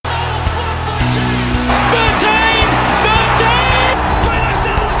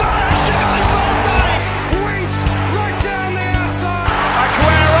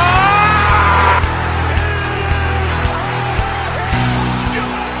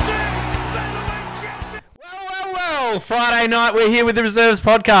Well, Friday night, we're here with the Reserves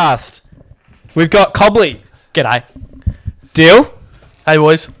podcast. We've got Cobley. G'day. Dill. Hey,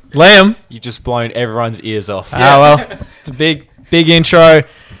 boys. Liam. You've just blown everyone's ears off. Well, it's a big intro.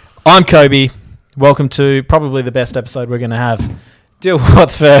 I'm Kobe. Welcome to probably the best episode we're going to have. Dill,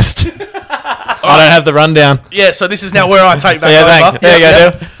 what's first? I don't have the rundown. Yeah, so this is now where I take back over. There you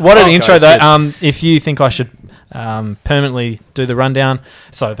go, Dill. What an Okay, intro, that's though. If you think I should permanently do the rundown,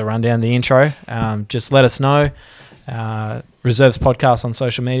 the intro, just let us know. Reserves podcast on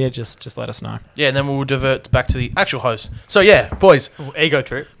social media, just let us know. Yeah, and then we'll divert back to the actual host. So yeah, boys, Ooh, ego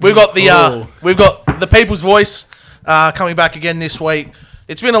trip. we've got the people's voice coming back again this week.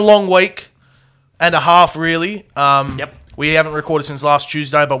 It's been a long week and a half, really. Yep. We haven't recorded since last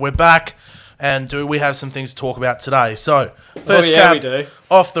Tuesday, but we're back, and we have some things to talk about today. So first we do.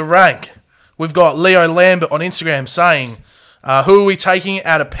 off the rank, we've got Leo Lambert on Instagram saying, "Who are we taking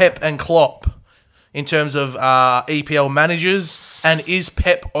out of Pep and Klopp in terms of EPL managers, and is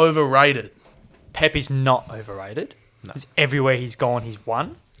Pep overrated?" Pep is not overrated. Because everywhere he's gone, he's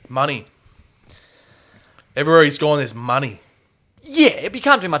won. Money. Everywhere he's gone, there's money. Yeah, but you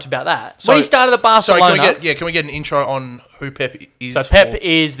can't do much about that. So- when he started at Barcelona... Can we get an intro on who Pep is? So Pep for?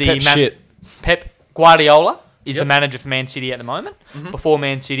 is the... Pep shit. Pep Guardiola is Yep. the manager for Man City at the moment. Before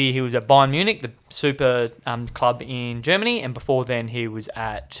Man City, he was at Bayern Munich, the super club in Germany, and before then he was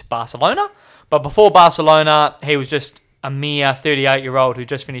at Barcelona. But before Barcelona, he was just a mere 38-year-old who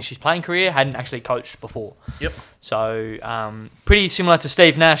just finished his playing career, hadn't actually coached before. Yep. So pretty similar to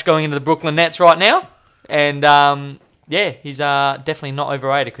Steve Nash going into the Brooklyn Nets right now. And he's definitely not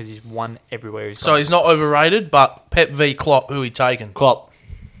overrated because he's won everywhere he's So gone. he's not overrated, but Pep v Klopp, who he taking? Klopp.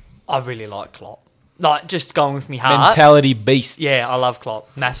 I really like Klopp. Like, just going with me heart. Mentality beasts. Yeah, I love Klopp.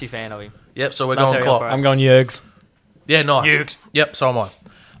 Massive fan of him. Yep. So we're Not going very Klopp. opera. I'm going Jurgs. Yeah, nice. Jurgs. Yep. So am I.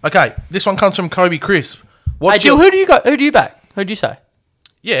 Okay, this one comes from Kobe Crisp. Hey, What's Jill, who do you go? Who do you back? Who do you say?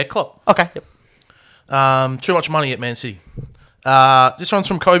 Yeah, Klopp. Okay. Yep. Too much money at Man City. This one's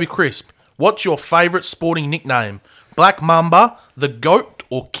from Kobe Crisp. What's your favourite sporting nickname? Black Mamba, the GOAT,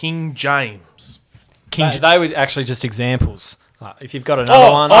 or King James? They were actually just examples. If you've got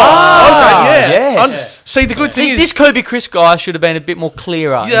another one. Okay, yeah. yes. See, the good thing This is... Kobe Chris guy should have been a bit more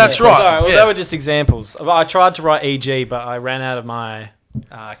clearer. Yeah, that's right. Sorry, well, yeah. they were just examples. I tried to write EG, but I ran out of my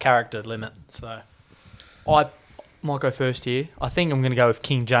character limit. So I might go first here. I think I'm going to go with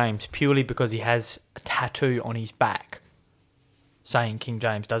King James purely because he has a tattoo on his back saying King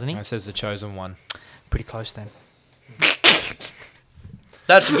James, doesn't he? It says the chosen one. Pretty close then.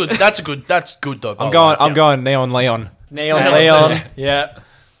 That's good. That's good though. by I'm the way. going Neon Leon. Neon Leon, yeah.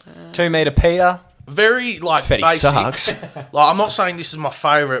 2 meter Peter. Very like Bet he basic. sucks. Like, I'm not saying this is my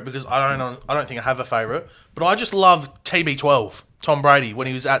favourite because I don't think I have a favourite, but I just love TB12, Tom Brady, when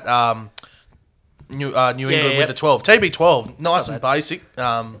he was at New England yeah. with the 12. TB12, nice not and basic.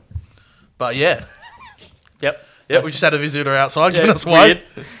 But yeah. Yep. Yeah, we just had a visitor outside giving Yeah, us wave.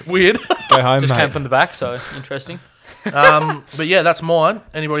 Weird. Go home, Just mate. came from the back, so interesting. But yeah, that's mine.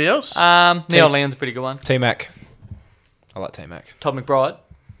 Anybody else? Neil Leon's a pretty good one. T-Mac. I like T-Mac. Todd McBride.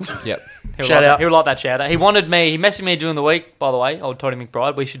 Yep. Shout out. He'll like that shout out. He messaged me during the week, by the way, old Toddy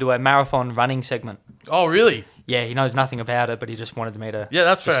McBride. We should do a marathon running segment. Oh, really? Yeah, he knows nothing about it, but he just wanted me to Yeah,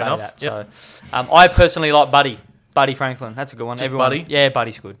 that's just fair say enough. that. So, I personally like Buddy Franklin. That's a good one. Just Buddy? Yeah,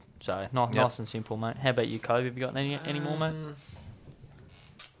 Buddy's good. So, nice and simple, mate. How about you, Cove? Have you got any more, mate?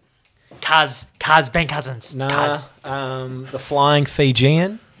 Kaz, Ben Cousins. Nah. Kaz. The Flying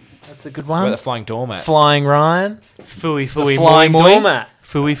Fijian. That's a good What about one. the flying doormat? Flying Ryan. Fui, The Flying Doormat.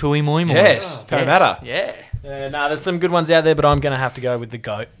 Fui, moi, moi. Yes, Parramatta. Yeah. There's some good ones out there, but I'm going to have to go with the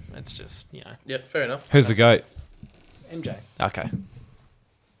GOAT. It's just, Yeah, fair enough. Who's the GOAT? MJ. Okay.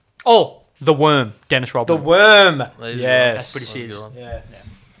 Oh, the Worm, Dennis The Rodman. Worm. That is a good Yes. one. That's pretty That's a serious. good one.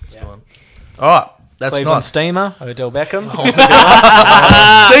 Yes. That's a good one. All right. That's Cleveland nice. Steamer, Odell Beckham.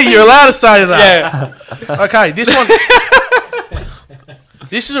 See, you're allowed to say that. Yeah. Okay, this one.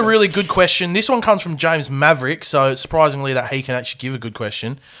 This is a really good question. This one comes from James Maverick, so surprisingly that he can actually give a good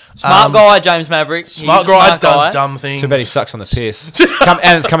question. Smart guy, James Maverick. He's Smart a guy does guy. dumb things. Too bad he sucks on the piss.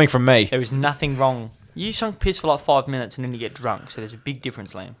 And it's coming from me. There is nothing wrong. You sunk piss for like 5 minutes and then you get drunk, so there's a big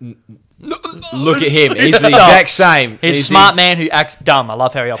difference, Liam. Look at him. He's the exact same. He's a smart man who acts dumb. I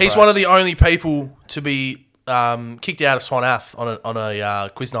love how he operates. He's one of the only people to be kicked out of Swan Ath on a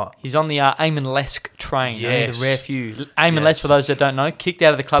quiz night. He's on the Eamon Lesk train. Only Yes. the rare few. Eamon Yes. Lesk, for those that don't know, kicked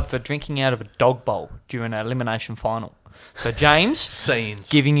out of the club for drinking out of a dog bowl during an elimination final. So, James, Scenes.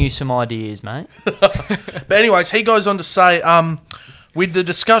 giving you some ideas, mate. But anyways, he goes on to say, with the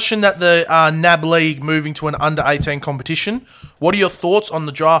discussion that the NAB League moving to an under-18 competition, what are your thoughts on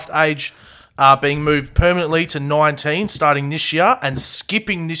the draft age being moved permanently to 19 starting this year and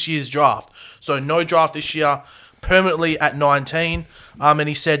skipping this year's draft. So no draft this year, permanently at 19. And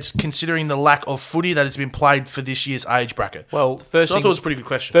he said, considering the lack of footy that has been played for this year's age bracket. Well, So I thought it was a pretty good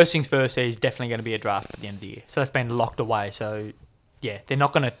question. First things first, there's definitely going to be a draft at the end of the year. So that's been locked away. So, yeah, they're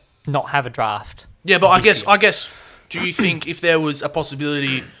not going to not have a draft. Yeah, but I this guess, do you think if there was a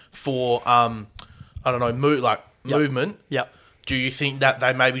possibility for, I don't know, movement, Yep. do you think that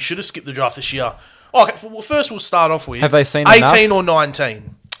they maybe should have skipped the draft this year? Okay, well, first we'll start off with... Have they seen 18 enough? or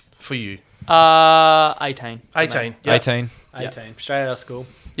 19 for you? 18. 18. Yeah. 18. 18. Straight out of school.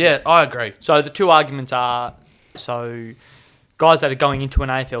 Yeah, I agree. So the two arguments are, so guys that are going into an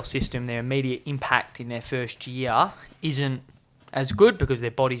AFL system, their immediate impact in their first year isn't as good because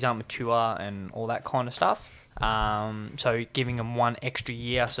their bodies aren't mature and all that kind of stuff. So giving them one extra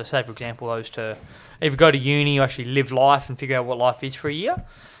year, so say for example those to either go to uni or actually live life and figure out what life is for a year,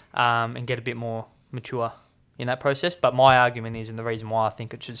 and get a bit more mature in that process. But my argument is, and the reason why I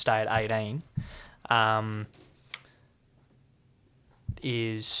think it should stay at 18,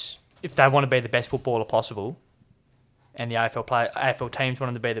 is if they want to be the best footballer possible, and the AFL teams want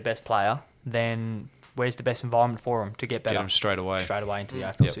them to be the best player, then where's the best environment for them to get better? Get them straight away. Straight away into the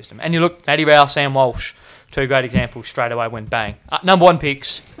AFL system. And you look, Matty Rowell, Sam Walsh, two great examples, straight away went bang. Number one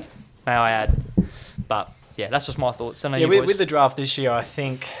picks, may I add. But, yeah, that's just my thoughts. Yeah, with the draft this year, I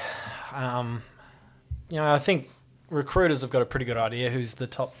think, I think recruiters have got a pretty good idea who the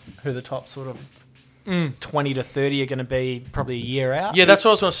top sort of 20 to 30 are going to be probably a year out. Yeah, that's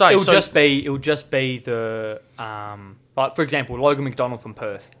what I was going to say. It'll just be the like for example, Logan McDonald from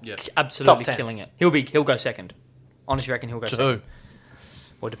Perth. Yeah. Absolutely Top 10. killing it. He'll go second. Honestly reckon he'll go To second. who?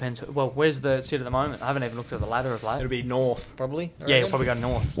 Well, it depends. Well, where's the seat at the moment? I haven't even looked at the ladder of late. It'll be North, probably. I Yeah, he'll reckon. probably go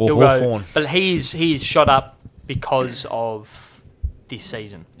north. Or He'll Hawthorn. but he's shot up because of this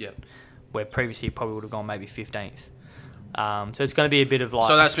season, Yeah. where previously he probably would have gone maybe 15th. So it's going to be a bit of like...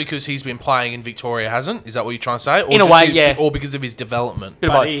 So that's because he's been playing in Victoria, hasn't? Is that what you're trying to say? Or In a just way, yeah. Or because of his development? bit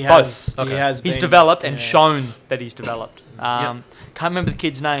of But both. he Both. has, Okay. he has He's been- developed and yeah. shown that he's developed. Can't remember the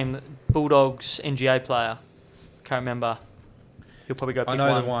kid's name. Bulldogs NGA player. Can't remember. He'll probably go pick I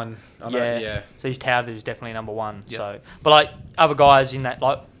know one. the one. I know, Yeah. yeah. So he's touted as definitely number one. Yep. So, but like other guys in that,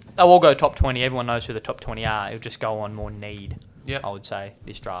 like they'll all go top 20. Everyone knows who the top 20 are. It'll just go on more need. Yep. I would say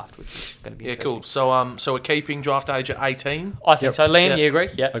this draft, which is going to be Yeah, interesting. cool. So we're keeping draft age at 18? I think Yep. so. Liam, Yep. you agree?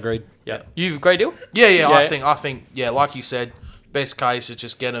 Yeah. Agreed. Yeah. You agree, deal? Yeah, Yeah. I think, like you said, best case is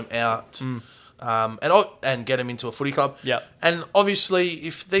just get him out, and get him into a footy club. Yep. And obviously,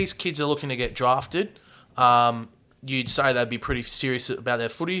 if these kids are looking to get drafted, you'd say they'd be pretty serious about their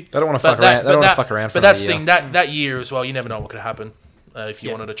footy. They don't want to But fuck around. They don't want to that- fuck around for But that's the another thing year. that year as well. You never know what could happen if you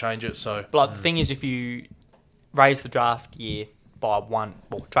Yeah. wanted to change it. So But like, the thing is, if you raise the draft year by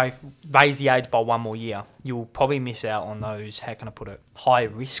raise the age by one more year, you'll probably miss out on those, how can I put it, high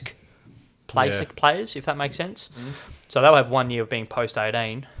risk players, if that makes sense. So they'll have 1 year of being post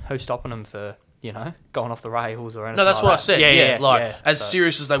 18. Who's stopping them for, going off the rails or anything? no, that's like what I that? said. Yeah, as So,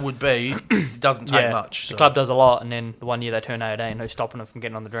 serious as they would be, it doesn't take yeah, much. The so. club does a lot, and then the 1 year they turn 18, who's stopping them from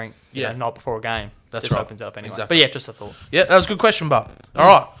getting on the drink? Yeah. Night before a game. That's just right. opens it up anyway. Exactly. But yeah, just a thought. Yeah, that was a good question, Bob. All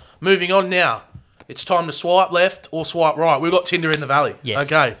right, moving on now. It's time to swipe left or swipe right. We've got Tinder in the Valley.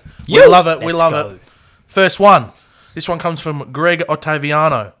 Yes. Okay. We love it. We Let's love go. it. First one. This one comes from Greg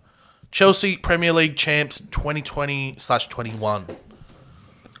Ottaviano. Chelsea Premier League champs 2020/21.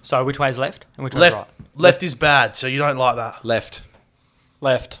 So which way is left and which way is Left, right? left is bad, so you don't like that. Left.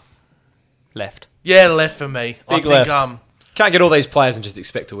 Left. Left. Yeah, left for me. I Big think left. Can't get all these players and just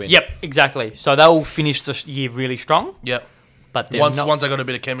expect to win. Yep, exactly. So they'll finish the year really strong, Yep. but they're Once not, they got a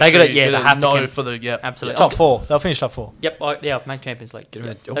bit of chemistry, gotta- yeah, bit they of have to no for the absolutely Top four. They'll finish top four. Yep, make Champions League. Get them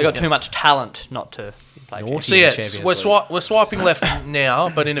that- They got yeah. too much talent not to play. No. Champions So yeah, Champions we're, League. we're swiping left now,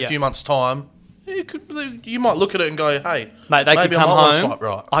 but in a Yeah. few months' time, you might look at it and go, "Hey, Mate, they maybe could I come might want to home. swipe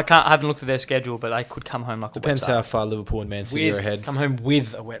right." I haven't looked at their schedule, but they could come home like Depends a wet how sail. far Liverpool and Man City are ahead. Come home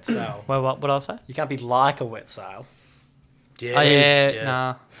with a wet sail. Well, what I'll say? You can't be like a wet sail. Yeah, Oh yeah,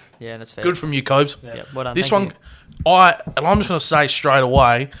 nah, yeah, that's fair. Good from you, Cobes. Yep, well done. This Thank one, you. I'm just going to say straight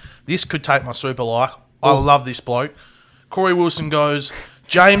away, this could take my super like. I love this bloke. Corey Wilson goes,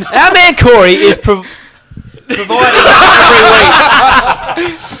 James. Our man Corey is providing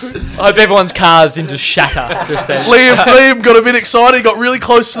I hope everyone's cars didn't just shatter just then. Liam got a bit excited. He got really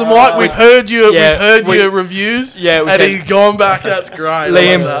close to the mic. We've heard you. yeah, we've heard we- your reviews. Yeah, we and said- he's gone back. That's great. I love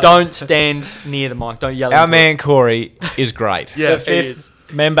Liam, that. don't stand near the mic. Don't yell. Our into man Corey is great. Yeah. the fifth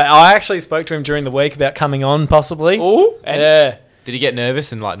member. I actually spoke to him during the week about coming on, possibly. Ooh, and Yeah. Did he get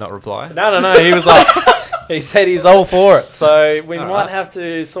nervous and like not reply? No. He was like, he said he's all for it. So we might have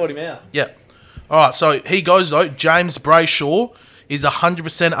to sort him out. Yeah. All right, so he goes, though. James Brayshaw is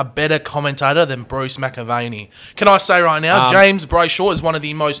 100% a better commentator than Bruce McAvaney. Can I say right now, James Brayshaw is one of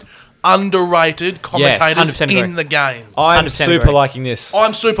the most underrated commentators 100% agree. in the game. I'm 100% super agree. liking this.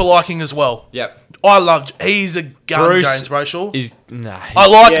 I'm super liking as well. Yep. He's a gun, Bruce James Brayshaw. I I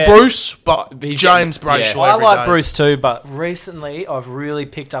like Yeah. Bruce, but He's- James yeah. Brayshaw. I every like day. Bruce too, but recently I've really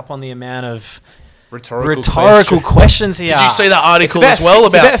picked up on the amount of rhetorical questions he Did you see that asks. article It's as well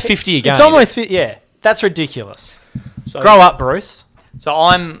it's about? about 50 a game. It's almost yeah. That's ridiculous. So, Grow up, Bruce. So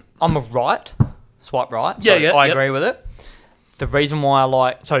I'm a right, swipe right. Yeah, so yeah, I yep. agree with it. The reason why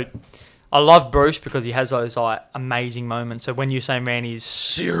I love Bruce because he has those like amazing moments. So when you're saying Randy's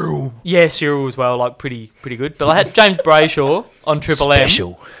Cyril. Cyril as well, like pretty good. But I had James Brayshaw on Triple M.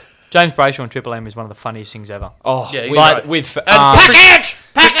 James Brayshaw on Triple M is one of the funniest things ever. Oh, Yeah, he's with, great. with Package!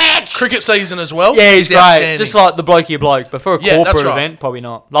 Cricket season as well. Yeah, he's great. outstanding. Just like the blokey bloke. But for a Yeah, that's corporate right. event, probably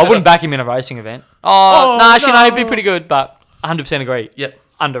not. I wouldn't back him in a racing event. Actually, no, he'd be pretty good, but 100% agree. Yep.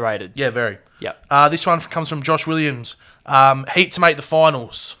 Underrated. Yeah, very. Yep. This one comes from Josh Williams. Heat to make the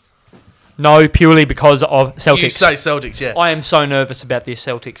finals. No, purely because of Celtics. You say Celtics, yeah. I am so nervous about this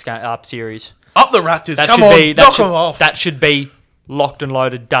Celtics series. Up the Raptors. That Come should on, be knock them off. that should be locked and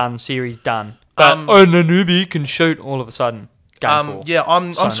loaded, done, series done. But Nanubi can shoot all of a sudden. Game 4. Yeah,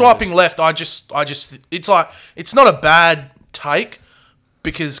 I'm So swiping left. I just, it's like, it's not a bad take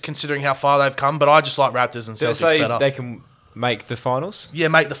because considering how far they've come, but I just like Raptors and Did they Celtics say better. they can make the finals? Yeah,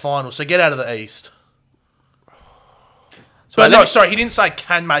 make the finals. So get out of the East. So But let no, me- sorry, he didn't say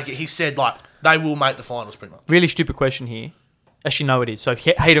can make it. He said like they will make the finals pretty much. Really stupid question here. Actually, no, it is. So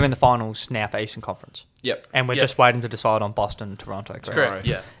Heat are in the finals now for Eastern Conference. Yep. And we're Yep. just waiting to decide on Boston, Toronto. Correct? Correct.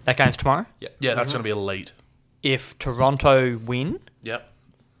 Yeah. That game's tomorrow. Yeah, that's going to be elite. If Toronto win, Yep.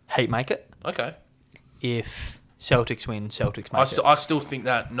 Heat make it. Okay. If Celtics win, Celtics make it. I still think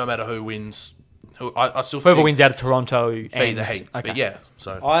that no matter who wins, I still Whoever think wins out of Toronto beat and the Heat. Okay. But yeah,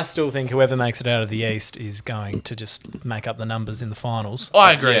 so I still think whoever makes it out of the East is going to just make up the numbers in the finals.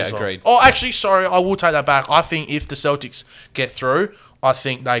 I agree. Yeah, as well. agreed. Oh, actually, sorry, I will take that back. I think if the Celtics get through, I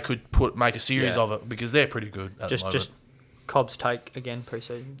think they could make a series Yeah. of it because they're pretty good at the moment. Just Cobb's take again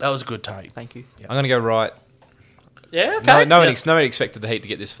preseason. That was a good take. Thank you. I'm going to go right. Yeah, okay. No one Yeah. expected the Heat to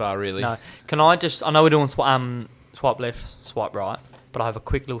get this far, really. No. Can I just... I know we're doing swipe left, swipe right, but I have a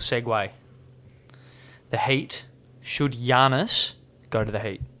quick little segue. The Heat, should Giannis go to the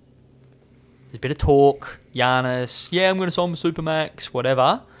Heat? There's a bit of talk. Giannis, yeah, I'm going to sign with Supermax,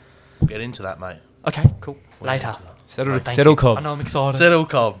 whatever. We'll get into that, mate. Okay, cool. Later. Settle Thank settle you. Cobb. I know, I'm excited. Settle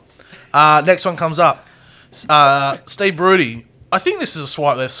Cobb. Next one comes up. Steve Broody. I think this is a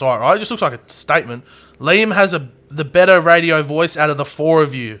swipe left, swipe right. It just looks like a statement. Liam has the better radio voice out of the four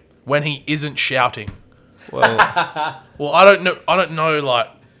of you when he isn't shouting. Well, Well, I don't know. Like,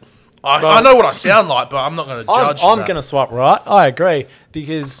 I Well- know what I sound like, but I'm not going to judge. I'm that. going to swap right. I agree.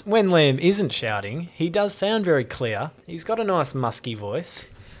 Because when Liam isn't shouting, he does sound very clear. He's got a nice musky voice.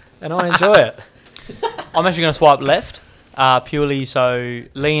 And I enjoy it. I'm actually going to swipe left, purely so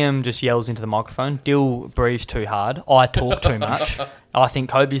Liam just yells into the microphone. Dill breathes too hard. I talk too much. I think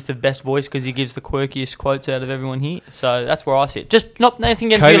Kobe's the best voice because he gives the quirkiest quotes out of everyone here. So that's where I sit. Just not anything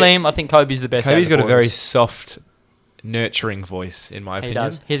against you, Kobe- Liam. I think Kobe's the best. Kobe's out of got the a very boys. soft, nurturing voice, in my He opinion.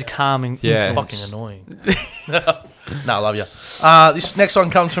 does. He's a calming. Yeah. influence. Fucking annoying. No, I love you. This next one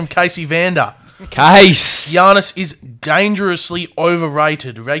comes from Casey Vander. Case! Giannis is dangerously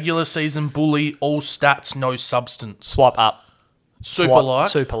overrated. Regular season bully, all stats, no substance. Swipe up. Super Swipe- like?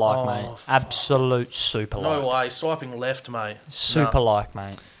 Super like, Oh, mate. fuck. Absolute super No like. way. Swiping left, mate. Super like,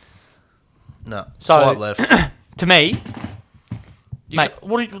 mate. No. So- Swipe left. To me, You mate.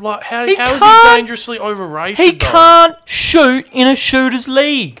 what do you like? How is He he can't- dangerously overrated? he though? can't shoot in a shooters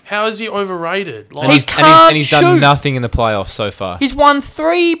league. How is he overrated? Like, He can't He's shoot. done nothing in the playoffs so far. He's won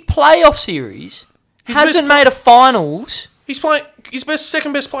 3 playoff series. He's Hasn't missed- made a finals. he's playing. His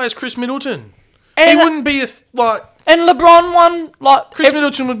second best player is Chris Middleton. And, He wouldn't be and LeBron won like Chris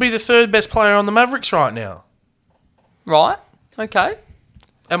Middleton would be the third best player on the Mavericks right now. right. Okay.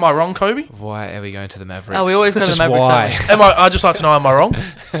 Am I wrong, Kobe? Why are we going to the Mavericks? Oh, we always go to the Just Mavericks, why? don't we? I just like to know, am I wrong?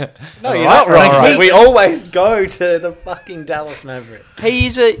 No, you're right, not wrong. right. We always go to the fucking Dallas Mavericks. He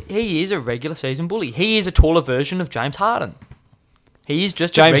is a regular season bully. He is a taller version of James Harden. He is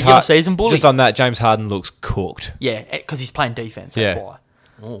just a regular season bully. Just on that, James Harden looks cooked. Yeah, because he's playing defense. That's Yeah. why.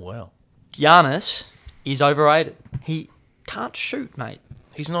 Oh wow, Giannis is overrated. He can't shoot, mate.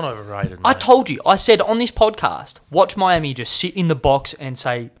 he's not overrated. Mate. I told you. I said on this podcast, watch Miami just sit in the box and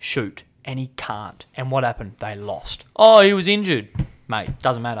say shoot, and he can't. And what happened? They lost. Oh, he was injured. mate,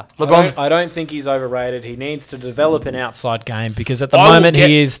 doesn't matter. LeBron's I don't think he's overrated. He needs to develop an outside game because at the I will moment get-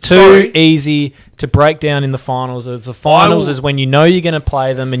 he is too sorry. easy to break down in the finals. It's the finals will- is when you know you're going to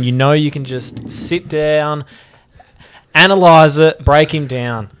play them and you know you can just sit down, analyze it, break him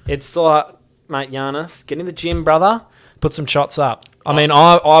down. It's like, mate, Giannis, get in the gym, brother. Put some shots up. I mean,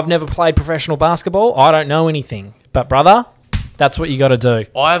 I've never played professional basketball. I don't know anything. But, brother, that's what you got to do.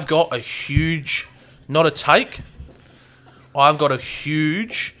 I've got a huge, not a take. I've got a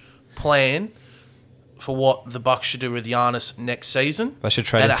huge plan for what the Bucks should do with Giannis next season. They should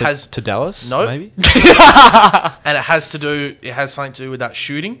trade And him it has- to Dallas, No. maybe? And it has something to do with that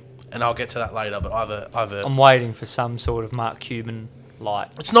shooting, and I'll get to that later. But I'm waiting for some sort of Mark Cuban light.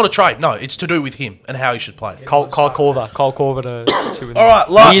 it's not a trade. No, it's to do with him and how he should play. Cole Korver to see with All right,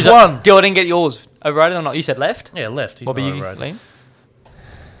 last one. Gil, I didn't get yours. Overrated or not? You said left. Yeah, left. He's What about not you, overrated. Liam?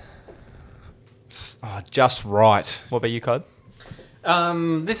 Oh, just right. What about you, Code?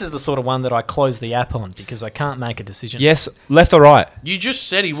 This is the sort of one that I close the app on because I can't make a decision. Yes, left or right? You just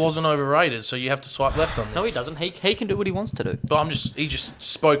said he wasn't overrated, so you have to swipe left on this. No, he doesn't. He can do what he wants to do. But he just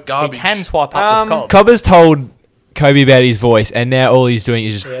spoke He garbage. can swipe up with Cobb. Cobber's told Kobe about his voice, and now all he's doing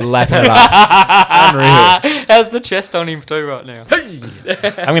is just lapping it up. Unreal. How's the chest on him too right now?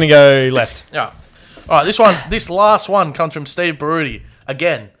 I'm going to go left. Yeah. All right, this last one comes from Steve Baruti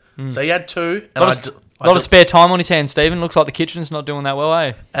again. So he had two, and A lot of spare time on his hands, Stephen. Looks like the kitchen's not doing that well,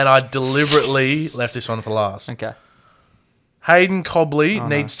 eh? and I deliberately left this one for last. Okay. Hayden Cobley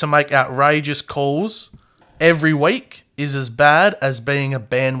needs to make outrageous calls every week is as bad as being a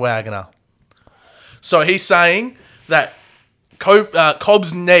bandwagoner. So he's saying that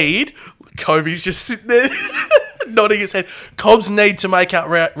Cobb's need, Kobe's just sitting there nodding his head, Cobb's need to make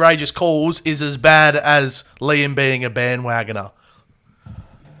outrageous calls is as bad as Liam being a bandwagoner.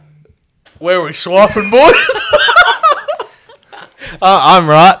 Where are we swiping, boys? I'm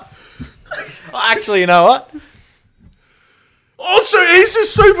right. Actually, you know what? Also, he's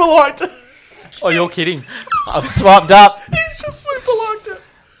just super liked it. Oh, you're kidding. I've swiped up. He's just super liked it.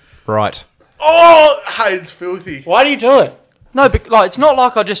 Right. Oh, Hayden's filthy. Why do you do it? No, but it's not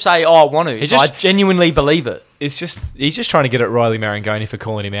like I just say, "Oh, I want to." It's just- I genuinely believe it. He's just trying to get at Riley Marangoni for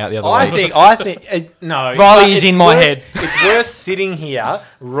calling him out the other I week. think, no. Riley but is it's in my worse- head. It's worse sitting here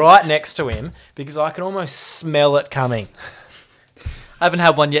right next to him because I can almost smell it coming. I haven't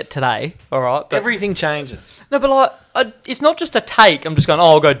had one yet today. All right, but Everything changes. no, but it's not just a take. I'm just going,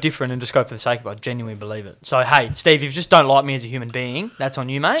 I'll go different and just go for the sake of it. I genuinely believe it. So, hey, Steve, if you just don't like me as a human being, that's on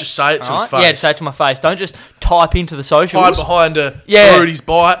you, mate. Just say it to his Alright? face. Yeah, say it to my face. Don't just type into the socials. Hide behind Yeah. Rudy's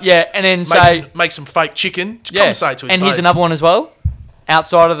bites. Yeah, and then say, make some fake chicken. Just yeah. come say it to his And face. here's another one as well.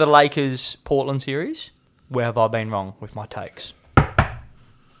 Outside of the Lakers Portland series, where have I been wrong with my takes?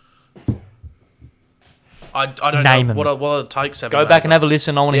 I don't Name know. them. What are the takes have? Go back and have a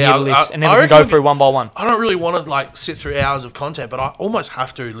listen. I want to Yeah, hear the list. And then I we can go reckon- through one by one. I don't really want to sit through hours of content, but I almost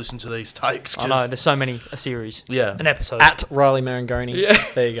have to listen to these takes. I know, there's so many. A series. Yeah. An episode. At Riley Marangoni. Yeah.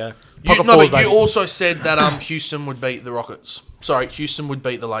 There you go. You, Pocket no, forward, but you baby. also said that Houston would beat the Rockets. Sorry, Houston would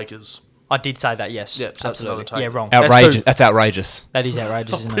beat the Lakers. I did say that, yes. Yep, so that's another Absolutely. take. Yeah, wrong. Outrageous. That's outrageous. That is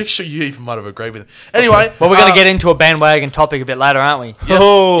outrageous, I'm isn't pretty it? sure you even might have agreed with him. Anyway, Well, we're going to get into a bandwagon topic a bit later, aren't we? Yep,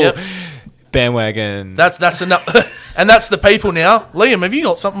 Oh, yep. bandwagon. That's enough, and that's the people now. Liam, have you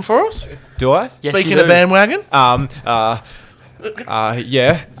got something for us? Do I? Yes, Speaking you of do. bandwagon,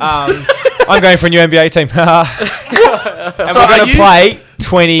 Yeah. I'm going for a new NBA team. And So we're are going to you- play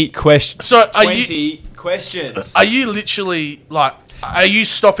 20 questions. so are you 20 questions. are you literally are you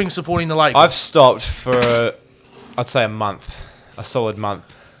stopping supporting the Lakers? I've stopped for, I'd say, a solid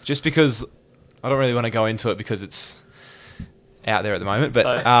month. Just because I don't really want to go into it because it's out there at the moment. But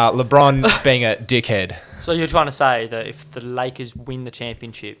So- LeBron being a dickhead. So you're trying to say that if the Lakers win the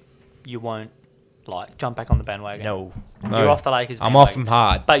championship, you won't, jump back on the bandwagon? No. You're off the Lakers I'm off bandwagon. them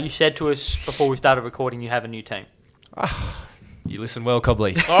hard. But you said to us before we started recording you have a new team. You listen well,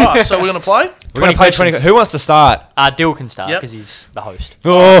 Cobley. All right, so we're gonna play. We're going to play 20. Who wants to start? Dill can start Yep. because he's the host.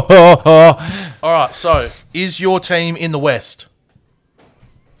 Oh. All right, so is your team in the West?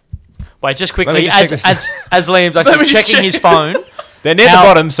 Wait, just me quickly, just check this. as Liam's Let me actually just checking check. his phone, They're near How- the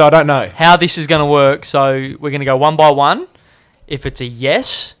bottom, so I don't know. how this is going to work. So we're going to go one by one. If it's a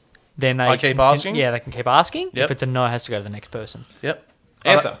yes, then they I keep asking? Yeah, they can keep asking. Yep. If it's a no, it has to go to the next person. Yep.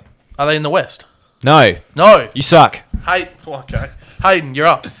 Answer. Are they in the West? No. No. You suck. Okay. Hayden, you're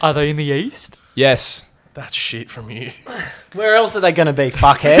up. Are they in the East? Yes. That's shit from you. Where else are they going to be,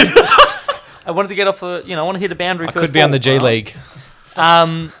 fuckhead? I wanted to get off the, I want to hit a boundary I first. could be on the ball. G League.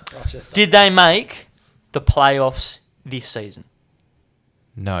 Did they make the playoffs this season?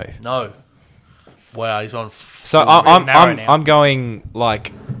 No. No. Wow, he's on. So It's I'm really narrow now. I'm going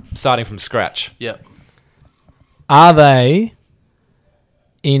like starting from scratch. Yeah. Are they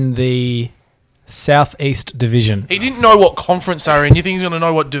in the Southeast Division? He didn't know what conference they're in. You think he's going to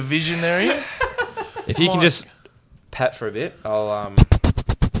know what division they're in? If you can just pat for a bit, I'll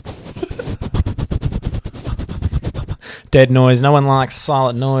Dead noise. No one likes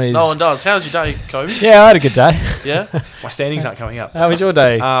silent noise. No one does. How's your day, Kobe? Yeah, I had a good day. Yeah? my standings aren't coming up. How was your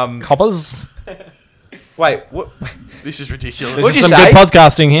day? Coppers. Wait, what? This is ridiculous. This What'd is you some say? good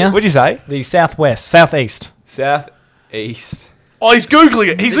podcasting here. What'd you say? The Southeast. Southeast. Oh, he's Googling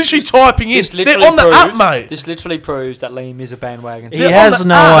it. He's literally typing in. This They're literally on the app, proves- mate. This literally proves that Liam is a bandwagon. He They're has on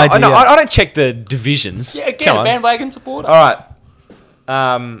no the app. I idea. know. I don't check the divisions. Yeah, again, Come a on. bandwagon supporter. All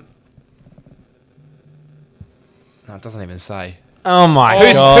right. No, it doesn't even say. Oh my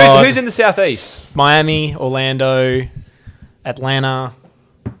Who's, god. who's in the southeast? Miami, Orlando, Atlanta,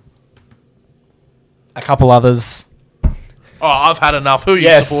 a couple others. Oh, I've had enough. Who are you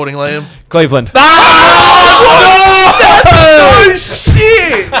Yes. supporting, Liam? Cleveland. Oh,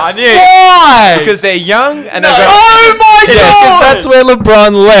 shit! I knew. Why? Because they're young and they've Oh, got. my Because God! that's where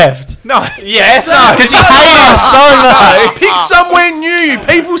LeBron left. No. Yes. No. Because you hate him so much. Pick somewhere new.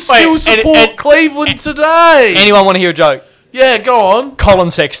 People still support and- Cleveland today. Anyone want to hear a joke? Yeah, go on.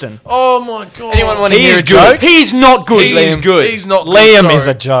 Colin Sexton. Oh, my God. Anyone want to He hear is a joke? good. He's not good, He's Liam. good. He's not good, Liam sorry. is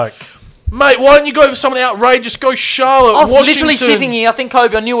a joke. Mate, why don't you go for someone outrageous? Go Charlotte, I was Washington, literally sitting here. I think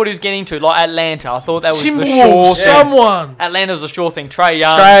Kobe. I knew what he was getting to. Like Atlanta. I thought that was the sure Timberwolves, thing. someone. Atlanta was a sure thing. Trey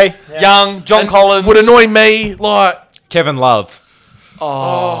Young. Trey, Young. John Collins. Would annoy me, like... Kevin Love.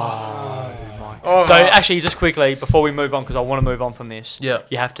 Oh, So actually, just quickly before we move on, because I want to move on from this. Yeah.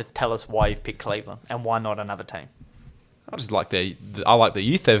 You have to tell us why you've picked Cleveland and why not another team. I just like I like the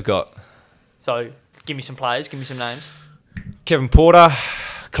youth they've got. So give me some players. Give me some names. Kevin Porter,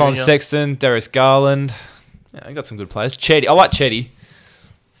 Colin Junior. Sexton, Darius Garland. Yeah, they got some good players. Chetty. I like Chetty.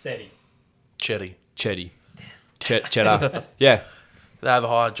 Seti. Chetty. Chetty. Cheddar. Yeah. They have a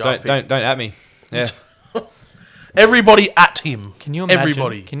higher draft Don't at me. Yeah. Everybody at him. Can you imagine?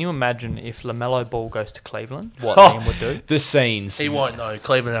 Everybody. Can you imagine if LaMelo Ball goes to Cleveland? What Oh. Liam would do? The scenes. He won't know.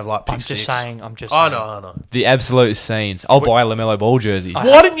 Cleveland have like pick I'm just six. saying. I'm just. I saying. know. The absolute scenes. I'll buy a LaMelo Ball jersey.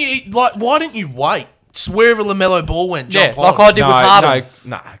 Why didn't you wait? Just wherever LaMelo Ball went, Yeah, jump like on. I did with Harden.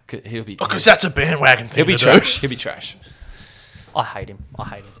 Nah, he'll be. Because that's a bandwagon thing He'll be to trash. do. He'll be trash. I hate him. All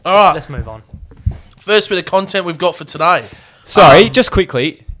right. Let's move on. First bit of content we've got for today. Sorry, just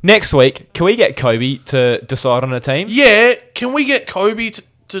quickly. Next week, can we get Kobe to decide on a team? Yeah, can we get Kobe to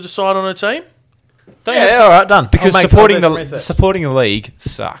decide on a team? Don't you Yeah, have all right, done. Because I'll make supporting some the research. supporting the league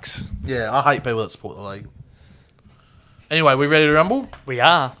sucks. Yeah, I hate people that support the league. Anyway, we ready to rumble? we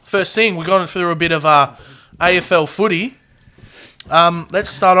are. First thing, we're going through a bit of AFL footy. Let's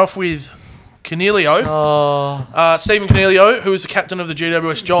start off with Cornelio. Oh, Stephen Cornelio, who is the captain of the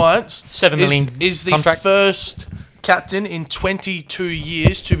GWS Giants, $7 million is the contract. first captain in 22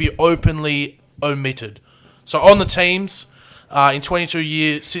 years to be openly omitted. So on the teams, in 22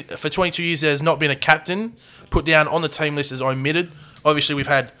 years, for 22 years, there's not been a captain put down on the team list as omitted. Obviously, we've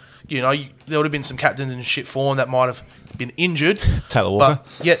had, there would have been some captains in shit form that might have been injured. Taylor Walker.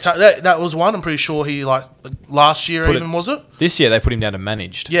 But yeah, that was one. I'm pretty sure he last year Put even it- was it? This year they put him down to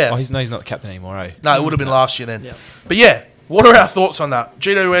managed. Yeah. Oh, he's not the captain anymore, eh? No, it would have been last year then. Yeah. But yeah, what are our thoughts on that?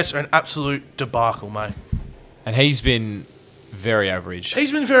 GWS are an absolute debacle, mate. And he's been very average.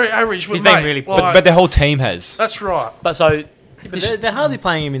 He's been very average, but He's been mate, really- But the whole team has. that's right. but so But they're hardly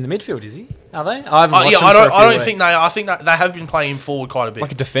playing him in the midfield, is he? Are they? I haven't watched Yeah, him I for a don't. I few don't weeks. think they. I think that they have been playing him forward quite a bit.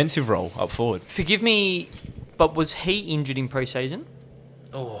 Like a defensive role up forward. forgive me, but was he injured in preseason?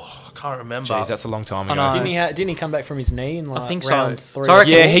 I can't remember. Jeez, that's a long time I ago. know. Didn't he come back from his knee in like think so. round 3? So I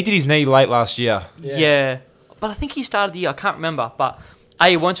reckon- Yeah, he did his knee late last year. Yeah. But I think he started the year. I can't remember. But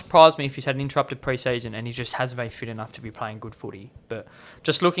it won't surprise me if he's had an interrupted preseason and he just hasn't been fit enough to be playing good footy. But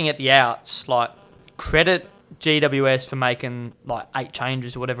just looking at the outs, like, credit GWS for making like 8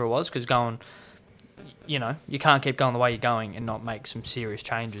 changes or whatever it was, because you can't keep going the way you're going and not make some serious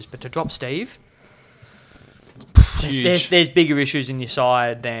changes. But to drop Steve, Huge. there's bigger issues in your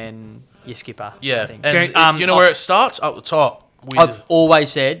side than your skipper. Yeah, I think. and you know where it starts up the top. With I've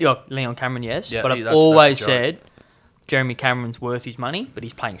always said, Leon Cameron, yes, Yeah, but I've that's always a joke. said Jeremy Cameron's worth his money, but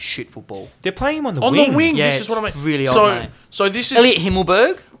he's playing shit football. They're playing him on the on wing. the wing. Yeah, This is it's what I mean. really so, odd, mate. so this is. Elliot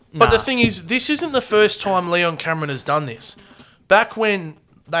Himmelberg, But the Nah. thing is, this isn't the first time Leon Cameron has done this. Back when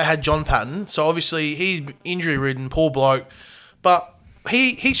they had John Patton, so obviously he's injury ridden, poor bloke, but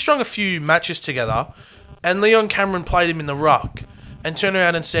he strung a few matches together, and Leon Cameron played him in the ruck, and turned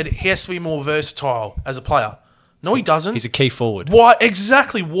around and said he has to be more versatile as a player. No, he doesn't. He's a key forward. Why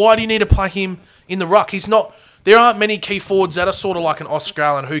exactly? Why do you need to play him in the ruck. He's not. There aren't many key forwards that are sort of like an Oscar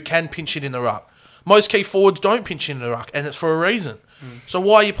Allen who can pinch it in the ruck. Most key forwards don't pinch it in the ruck, and it's for a reason. So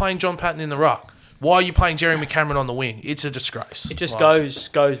why are you playing John Patton in the ruck? Why are you playing Jeremy Cameron on the wing? It's a disgrace. It just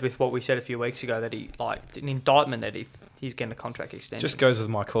goes with what we said a few weeks ago that it's an indictment that if he's getting a contract extension. Just goes with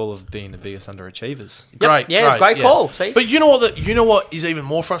my call of being the biggest underachievers. Yep. Great, Yeah, it's a great call. See? But you know what? You know what is even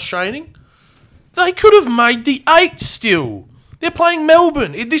more frustrating? They could have made the 8 still. They're playing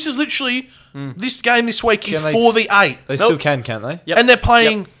Melbourne. This is literally this game this week is Can they for the 8. They still can, can't they? Yep. And they're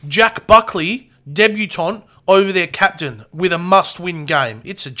playing Jack Buckley, debutant, over their captain with a must-win game.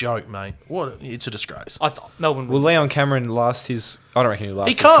 It's a joke, mate. It's a disgrace. I thought Melbourne Will would. Leon Cameron last his... I don't reckon he'll last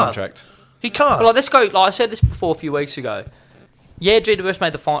He Oh, his can't. contract. He can't. But let's go. Like I said this before a few weeks ago. Yeah, GWS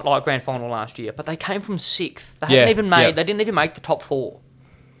made the grand final last year, but they came from 6th. They Yeah, hadn't even made. yeah. They didn't even make the top 4.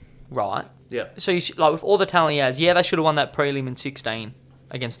 Right. yeah. So with all the talent he has, they should have won that prelim in 16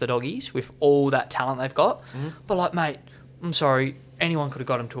 against the Doggies with all that talent they've got. But mate, I'm sorry, anyone could have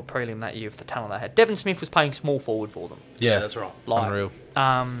got him to a prelim that year with the talent they had. Devon Smith was playing small forward for them. Yeah, that's right. Unreal.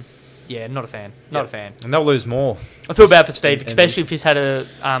 Yeah, not a fan. Not a fan. And they'll lose more. I feel bad for Steve, in especially if he's had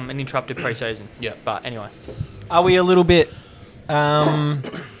an interrupted preseason. Yeah. But anyway, Are we a little bit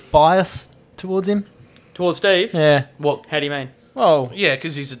biased towards him? towards Steve. Yeah. Well, How do you mean? Well, yeah,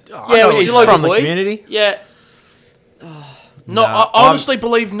 because he's a... I Yeah, know well, he's he's a local from the boy. community. Yeah. No, I honestly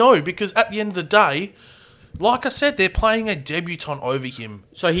believe no, because at the end of the day, like I said, they're playing a debutant over him.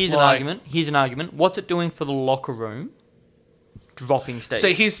 So here's an Like- argument. Here's an argument. What's it doing for the locker room? Dropping Steve.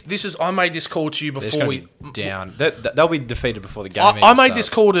 See, I made this call to you They're just before going we... to be down. They'll be defeated before the game I even made this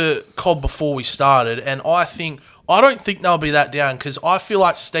starts. call to Cobb before we started, and I don't think they'll be that down, because I feel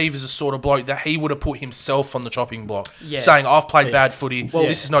like Steve is the sort of bloke that he would have put himself on the chopping block, Yeah. saying, I've played bad footy, Well,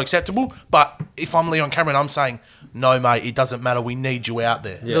 this is not acceptable. But if I'm Leon Cameron, I'm saying, no, mate, it doesn't matter. We need you out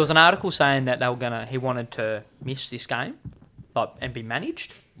there. There was an article saying that he wanted to miss this game, and be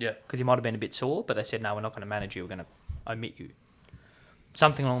managed Yeah. because he might have been a bit sore. But they said, no, we're not going to manage you. We're going to omit you.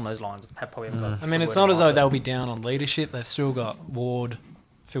 Something along those lines. Probably haven't got I mean, the it's word not as though right. they'll be down on leadership. They've still got Ward,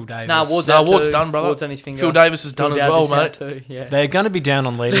 Phil Davis. Nah, Ward's No, out Ward's too. done, brother. Ward's on his finger. Phil Davis is done Phil as well, Davis out mate. too, yeah. They're going to be down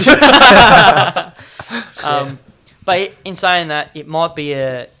on leadership. But in saying that, it might be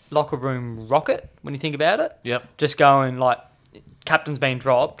a locker room rocket when you think about it. Yep. Just going captain's been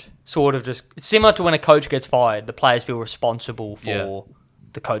dropped, sort of just it's similar to when a coach gets fired. The players feel responsible for Yeah.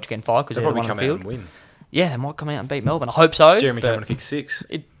 the coach getting fired because They'll they're the probably one on come the out field. and win. Yeah, they might come out and beat Melbourne. I hope so. Jeremy but Cameron kicked 6.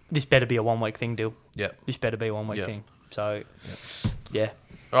 This better be a 1 week thing, Dill. Yeah. This better be a 1 week Yeah. thing. So, yeah.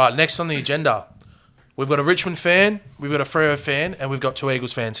 All right, next on the agenda, we've got a Richmond fan, we've got a Freo fan, and we've got 2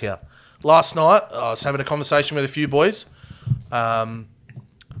 Eagles fans here. Last night, I was having a conversation with a few boys.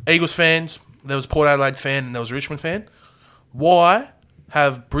 Eagles fans, there was a Port Adelaide fan, and there was a Richmond fan. Why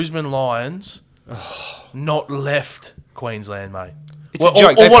have Brisbane Lions not left Queensland, mate? It's a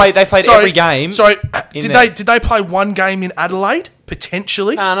joke. They played every game Sorry, in did there. they play one game in Adelaide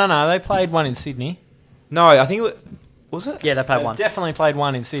potentially? No. They played one in Sydney. No, I think it was it? Yeah, they played They one. definitely played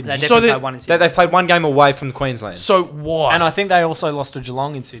one in Sydney. They So definitely they- played one in Sydney. They played one game away from Queensland. So why? And I think they also lost to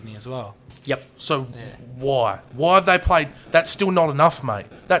Geelong in Sydney as well. Yep. So why? Why have they played? That's still not enough, mate.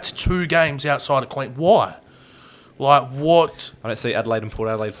 That's 2 games outside of Queensland. Why? Like what? I don't see Adelaide and Port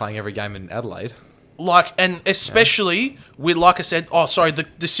Adelaide playing every game in Adelaide. Like, and especially with, like I said,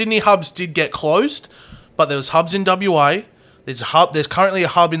 the Sydney hubs did get closed, but there was hubs in WA. There's currently a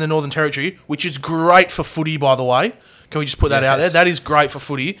hub in the Northern Territory, which is great for footy, by the way. Can we just put that out there? Yes. That is great for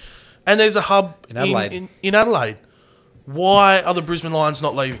footy. And there's a hub In Adelaide. In Adelaide. Why are the Brisbane Lions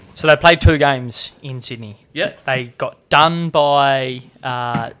not leaving? So they played 2 games in Sydney. Yep. They got done by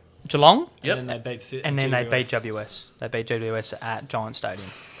Geelong. Yep. And then they beat And then they beat GWS. They beat GWS at Giant Stadium.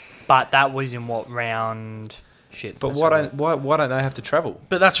 But that was in what round? Shit. But that's why all right. don't they have to travel?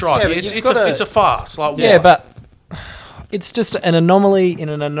 But that's right. Yeah, but it's you've gotta- a farce. Like, Yeah, why? but it's just an anomaly in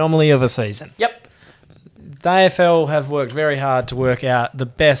an anomaly of a season. Yep. The AFL have worked very hard to work out the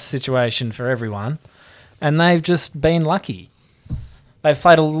best situation for everyone, and they've just been lucky. They've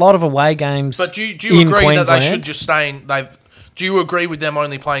played a lot of away games. But do you in agree that they Queensland. should just stay in? Do you agree with them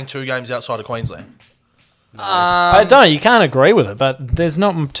only playing 2 games outside of Queensland? I don't. You can't agree with it, but there's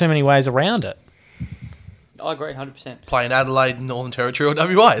not too many ways around it. I agree 100%. Playing Adelaide, Northern Territory, or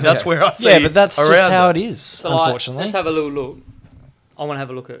WA. That's where I see. Yeah, but that's just around how it. it is. So Unfortunately, let's have a little look. I want to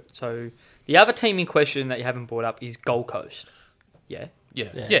have a look at it. So the other team in question that you haven't brought up is Gold Coast. Yeah.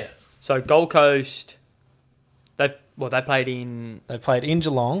 Yeah. So Gold Coast, they played in they played in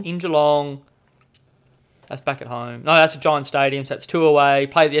Geelong. Geelong. That's back at home. No, that's a Giant Stadium, so that's 2 away.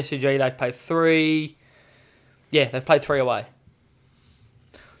 Played the SCG, they've played 3. Yeah, they've played 3 away.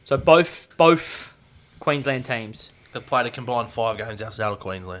 So both Queensland teams. They played a combined 5 games outside of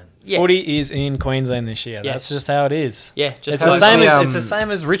Queensland. Yeah. Footy is in Queensland this year. Yes. That's just how it is. Yeah, just It's how the it same is. as it's the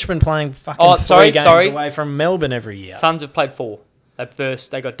same as Richmond playing fucking Oh, 3 games sorry. away from Melbourne every year. Suns have played 4.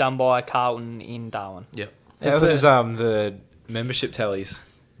 They got done by Carlton in Darwin. Yep. How It's was the membership tallies?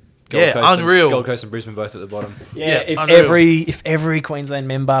 Yeah, unreal. Gold Coast and Brisbane both at the bottom. Yeah, Yeah, if unreal. every Queensland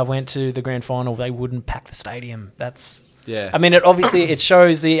member went to the grand final, they wouldn't pack the stadium. That's, Yeah. I mean, it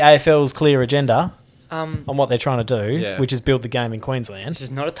shows the AFL's clear agenda Um, on what they're trying to do, Yeah. which is build the game in Queensland. this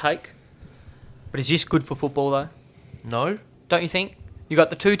is not a take, but is this good for football though? No? Don't you think? You got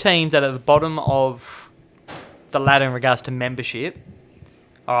the 2 teams that are at the bottom of the ladder in regards to membership.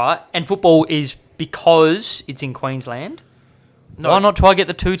 All right, and football is because it's in Queensland. No. Why not try get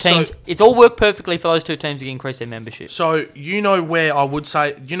the 2 teams? So- It's all worked perfectly for those 2 teams to increase their membership. So you know where I would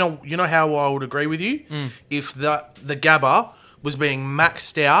say you know how I would agree with you if the Gabba was being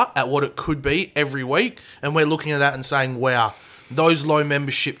maxed out at what it could be every week, and we're looking at that and saying, wow, those low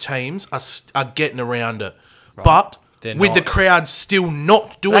membership teams are getting around it, but They're with the not. crowd still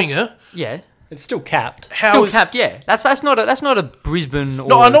not doing That's- it, Yeah, It's still capped. how still is capped. Yeah, that's not a Brisbane. Or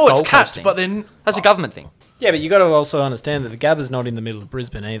no? I know it's Gold Coast capped, thing. but then That's a government thing. Yeah, but you got to also understand that the Gabba's not in the middle of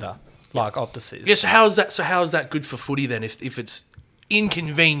Brisbane either, like Optus is. yeah. So how is that? So how is that good for footy then? If it's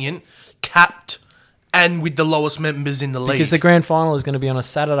inconvenient, capped, and with the lowest members in the league, Because the grand final is going to be on a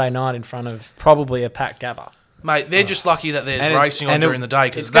Saturday night in front of probably a packed Gabba. mate, they're just lucky that there's And it- racing on and it- during the day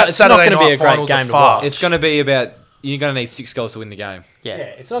because it's that not Saturday gonna be night a great finals game are to fast. watch. It's going to be about... You're going to need 6 goals to win the game. Yeah.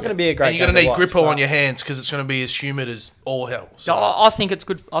 It's not going to be a great And you're game going to need watch, gripper but- on your hands because it's going to be as humid as all hell. So So, I think it's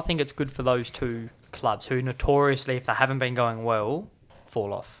good. I think it's good for those 2 clubs who notoriously, if they haven't been going well,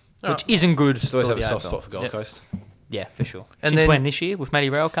 fall off, which isn't good. Just always for have a the soft AFL. spot for Gold Yeah. Coast. Yeah, for sure. And Since then- when this year with Matty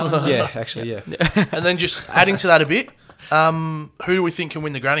Rowell coming? Yeah, actually, yeah. and then just adding to that a bit, who do we think can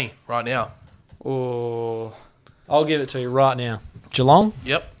win the granny right now? Or I'll give it to you right now. Geelong,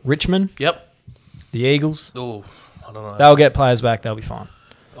 Yep, Richmond, yep. the Eagles. Oh, I don't know. They'll get players back. They'll be fine.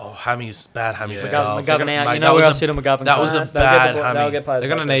 Oh, Hammy's bad. Hammy for McGovern Gov. out. Mate, You that know was where I a- sit on McGovern. that was a They'll bad they'll hammy. get players They're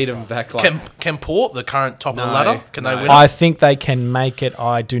going to back. need them back like... Can Port, the current top of the No, ladder, can they no. win I it? think they can make it.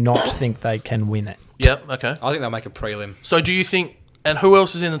 I do not think they can win it. Yep, okay. I think they'll make a prelim. So do you think, and who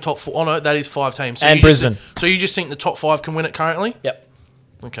else is in the top 4? Oh no, that is 5 teams. So And you just- Brisbane. so you just think the top 5 can win it currently? Yep.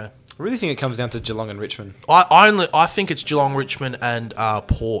 Okay. I really think it comes down to Geelong and Richmond. I think it's Geelong, Richmond, and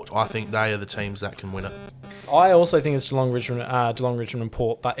Port. I think they are the teams that can win it. I also think it's Geelong, Richmond, and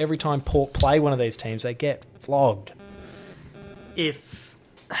Port. But every time Port play one of these teams, they get flogged. if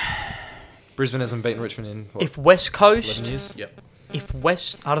Brisbane hasn't beaten Richmond in, what, if West 11 Coast, years? Yep. if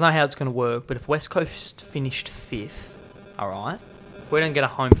West, I don't know how it's going to work, but if West Coast finished 5th, all right, we don't get a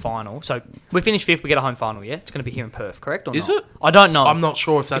home final. So we finish 5th, we get a home final. Yeah, it's going to be here in Perth, correct? Or Is not? it? I don't know. I'm not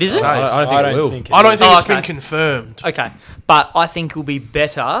sure if that's Is the it? case. I don't think it will. I don't think Oh, it's been okay. confirmed. Okay, but I think it'll be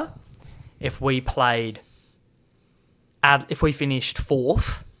better if we played. If we finished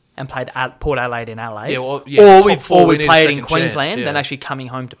 4th and played Port Adelaide in Adelaide, Yeah, well, yeah, or top we four, we need a played in second Queensland, chance, yeah. than actually coming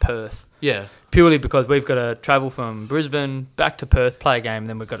home to Perth. Yeah. Purely because we've got to travel from Brisbane back to Perth, play a game, and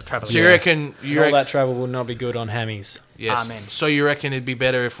then we've got to travel. So you again. reckon? And all that travel will not be good on hammies. Yes. Amen. So you reckon it'd be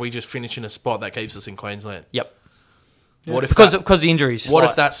better if we just finish in a spot that keeps us in Queensland? Yep. What if Because that, of the injuries. what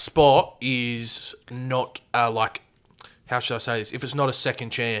like- if that spot is not like? How should I say this? If it's not a second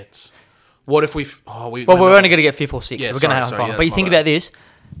chance, what if we? Well, we're only going to get 5th or 6th. Yeah, we're going to have sorry, fun. yeah, But you that's think my bad. about this: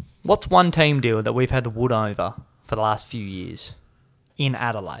 what's one team deal that we've had the wood over for the last few years in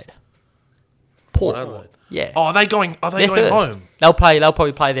Adelaide? Port Adelaide. Yeah. Oh, are they going? Are they They're going first. home? They'll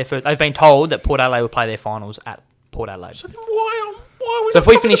probably play their first. They've been told that Port Adelaide will play their finals at Port Adelaide. So then why are we? So not if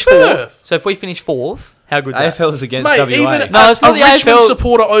we coming finish to Perth? fourth, how good that? AFL is against Mate, WA. even No, it's not a the Richmond AFL.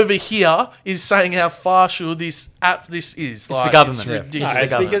 supporter over here is saying how partial this is. the government. It's Yeah. ridiculous. the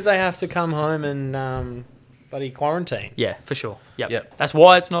It's government. because they have to come home and bloody quarantine. Yeah, for sure. Yep. Yep. That's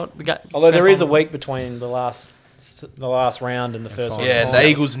why it's not. Although there is a week between the last round and the first one. Yeah, Oh, the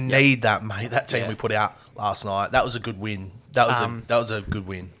Eagles need that, mate. That team Yeah. we put out last night. That was a good win. That was a good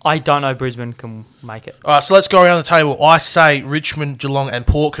win. I don't know Brisbane can make it. All right, so let's go around the table. I say Richmond, Geelong, and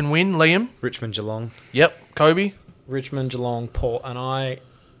Port can win. Liam. Richmond, Geelong. Yep. Kobe. Richmond, Geelong, Port, and I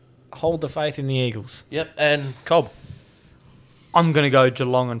hold the faith in the Eagles. Yep. And Cobb. I'm going to go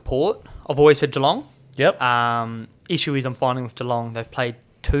Geelong and Port. I've always said Geelong. Yep. Issue is I'm finding with Geelong, they've played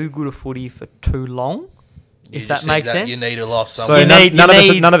too good a footy for too long. You If just that said makes sense. You need a loss So somewhere. You none, need- none, you of us,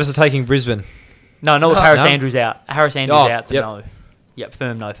 need- none of us are taking Brisbane. No, not with Harris No? Andrews out. Harris Andrews Oh, out to yep. no. Yep,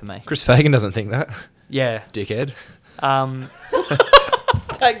 firm no for me. Chris Fagan doesn't think that. Yeah. Dickhead.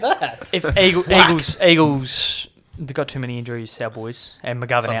 Take that. If Eagles they've got too many injuries, our boys, and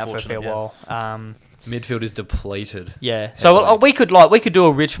McGovern out for a fair unfortunate, while. Midfield is depleted. Yeah. So we could do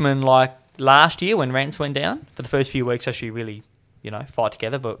a Richmond like last year when Rance went down for the first few weeks. Actually, really, fight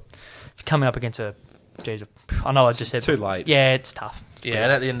together. But if you're coming up against I know I just said It's too late. Yeah, it's tough. Yeah,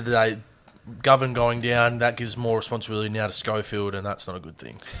 and at the end of the day, Govan going down, that gives more responsibility now to Schofield, and that's not a good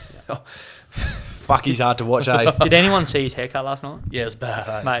thing. Fuck, he's hard to watch, eh? Did anyone see his haircut last night? Yeah, it's bad,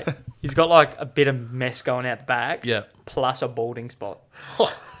 eh? Mate, he's got like a bit of mess going out the back. Yeah. Plus a balding spot.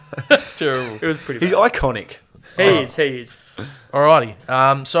 That's terrible. It was pretty He's bad. iconic. He is.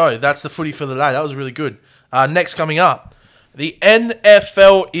 Alrighty. So that's the footy for the day. That was really good. Next coming up, the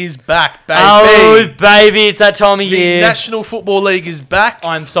NFL is back, baby. Oh, baby, it's that time of The year. National Football League is back.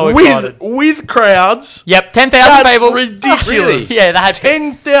 I'm so excited. With crowds. Yep, 10,000 That's people. ridiculous. Yeah, they had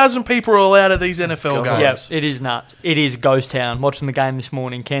 10,000 people are allowed at these NFL God. Yep, games. it is nuts. It is ghost town. Watching the game this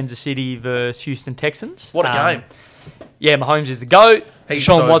morning, Kansas City versus Houston Texans. What a game. Yeah, Mahomes is the GOAT. He's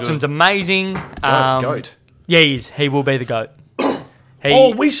Deshaun so Watson's good. amazing. Goat. Yeah, he is. He will be the GOAT.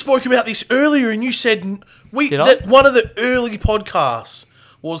 We spoke about this earlier, and you said Did I? that one of the early podcasts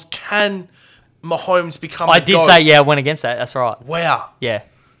was, can Mahomes become I the did GOAT? say, yeah, I went against that. That's right. Wow. Yeah.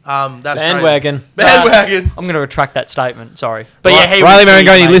 That's Bandwagon. crazy. Bandwagon. I'm going to retract that statement. Sorry. But Right, yeah, he Riley was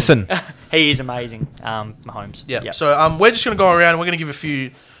Marangoni, amazing. listen. He is amazing, Mahomes. Yeah. Yep. So we're just going to go around and we're going to give a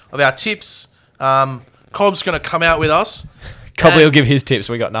few of our tips. Cobb's going to come out with us. Cobley will give his tips.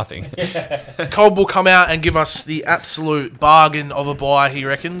 We got nothing. Cobb will come out and give us the absolute bargain of a buy, he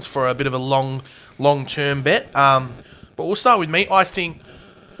reckons, for a bit of a long-term bet. But we'll start with me. I think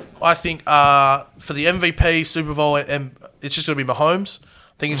for the MVP, Super Bowl, it's just going to be Mahomes. I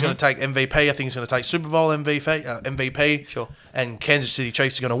think he's going to take MVP. I think he's going to take Super Bowl MVP. Sure. And Kansas City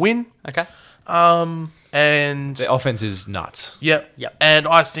Chiefs are going to win. Okay. And The offense is nuts. Yep. And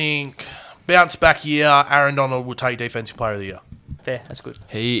I think bounce back year, Aaron Donald will take Defensive Player of the Year. Fair. That's good.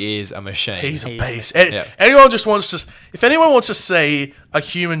 He is a machine. He's a He is. beast. Yeah. If anyone wants to see a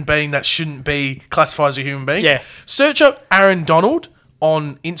human being that shouldn't be classified as a human being, Yeah. search up Aaron Donald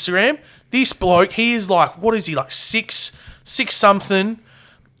on Instagram. This bloke, he is like, what is he, like six something,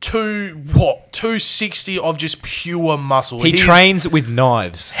 260 of just pure muscle. He trains with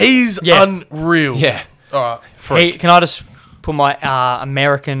knives. He's Yeah. unreal. Yeah. All right. Hey, can I just put my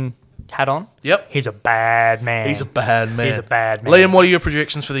American hat on? Yep. He's a bad man. He's a bad man. He's a bad man. Liam, what are your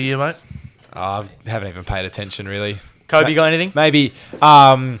projections for the year, mate? I haven't even paid attention, really. Kobe, you got anything? Maybe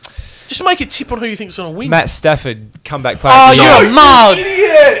Just make a tip on who you think's going to win. Matt Stafford, comeback player Oh, of the you're year. a mug.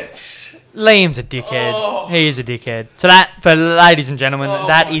 Idiot! Liam's a dickhead. He is a dickhead. So that, for ladies and gentlemen,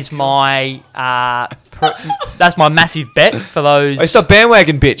 that is my that's my massive bet for those. Oh, stop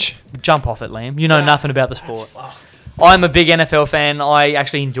bandwagon, bitch. Jump off it, Liam. You know nothing about the sport. I'm a big NFL fan. I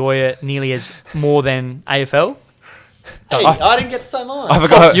actually enjoy it nearly as more than AFL. Hey, I didn't get to say mine. I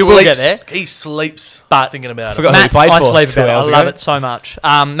forgot. You will get there. He sleeps But thinking about forgot it. who he Matt, played I for sleep 2 about it. I hours love ago. it so much.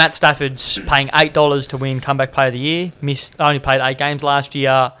 Matt Stafford's paying $8 to win comeback player of the year. Only played 8 games last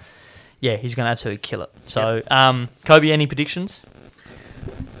year. Yeah, he's going to absolutely kill it. So, Kobe, any predictions?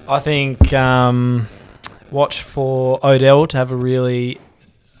 I think watch for Odell to have a really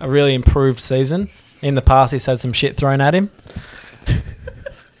improved season. In the past, he's had some shit thrown at him.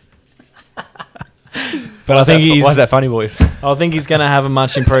 But I think Why is that funny, boys? I think he's going to have a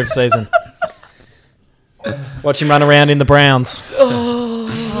much improved season. Watch him run around in the Browns.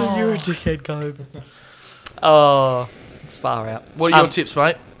 You're a dickhead, Kobe. Oh, far out. What are your tips,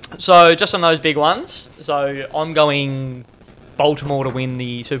 mate? So, just on those big ones. So, I'm going Baltimore to win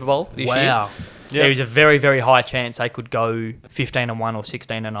the Super Bowl this year. Wow. There is a very, very high chance they could go 15-1 or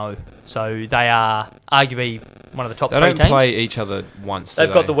 16-0. So they are arguably one of the top They 3 don't teams. play each other once. They've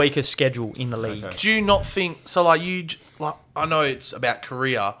do got they? the weakest schedule in the league. Okay. Do you not think so? Like I know it's about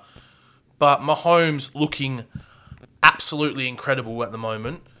career, but Mahomes looking absolutely incredible at the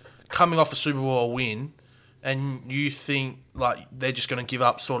moment, coming off a Super Bowl win, and you think like they're just going to give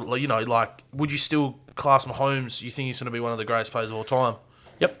up? Sort of, like would you still class Mahomes? You think he's going to be one of the greatest players of all time?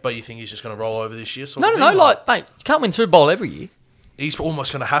 Yep. But you think he's just going to roll over this year? Sort No, of no, thing? like, mate, you can't win Super Bowl every year. He's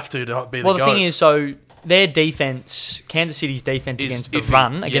almost going to have to be Well, the the GOAT. thing is, so their defense, Kansas City's defense Is against the iffy.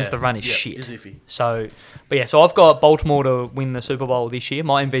 run, Yeah, against the run is yeah, shit. is iffy. So, but yeah, so I've got Baltimore to win the Super Bowl this year.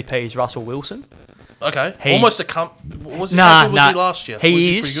 My MVP is Russell Wilson. Okay, He- almost a was he? Nah, how good was nah. he last year? He was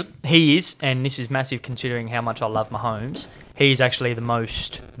is. pretty good? He is, and this is massive considering how much I love Mahomes. He's actually the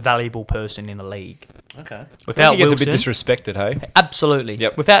most valuable person in the league. Okay. I think Without he gets Wilson, a bit disrespected, hey? absolutely.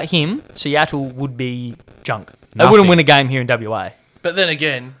 Yep. Without him, Seattle would be junk. They Nothing. wouldn't win a game here in WA. But then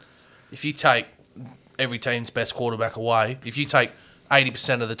again, if you take every team's best quarterback away, if you take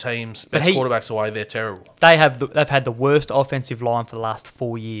 80% of the teams, best he- quarterbacks away, they're terrible. They've had the worst offensive line for the last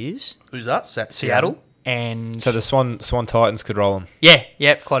 4 years. Who's that? Seattle. And So the Swan Titans could roll them.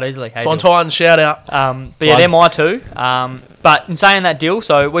 quite easily. Swan Titans, shout out. But yeah, they're my two. But in saying that, deal.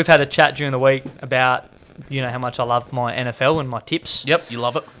 So we've had a chat during the week about how much I love my NFL and my tips. Yep, you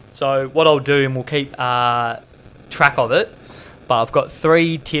love it. So what I'll do, and we'll keep track of it. But I've got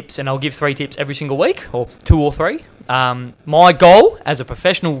 3 tips, and I'll give 3 tips every single week, or 2 or 3. My goal as a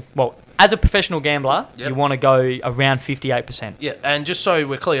professional gambler, Yep. you want to go around 58%. Yeah, and just so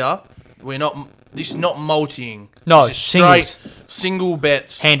we're clear, this is not multiing. No, this is straight singles. single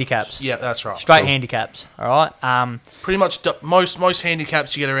bets. Handicaps. Yeah, that's right. Straight handicaps. All right. Pretty much most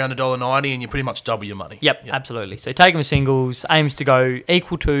handicaps you get around $1.90 and you pretty much double your money. Yep, absolutely. So take them as singles, aims to go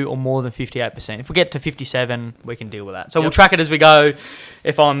equal to or more than 58%. If we get to 57, we can deal with that. So we'll track it as we go.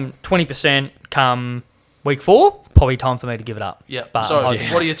 If I'm 20% come week 4, probably time for me to give it up. Yeah. But So, I'll-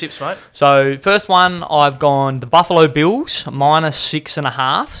 what are your tips, mate? So first one, I've gone the Buffalo Bills minus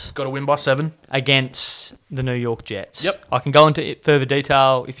 6.5 Got to win by 7. against the New York Jets. Yep. I can go into further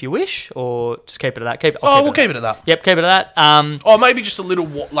detail if you wish, or just keep it at that. We'll keep it at that. Yep, keep it at that. Oh, maybe just a little,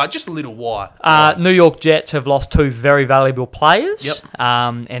 just a little why. New York Jets have lost 2 very valuable players. Yep.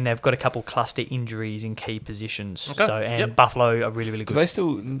 And they've got a couple cluster injuries in key positions. Okay. So Yep. Buffalo are really, really Do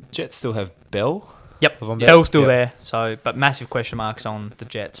good. Jets still have Bell? Yep. Le'Veon Bell? Bell's still Yep. there. So, but massive question marks on the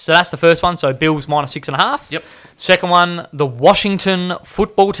Jets. So that's the first one. So Bills minus 6.5. Yep. Second one, the Washington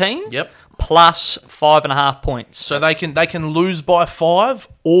football team. Yep. Plus 5.5 points. So they can lose by 5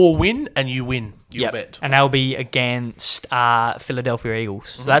 or win, and you win. You Yep. bet. And they'll be against Philadelphia Eagles.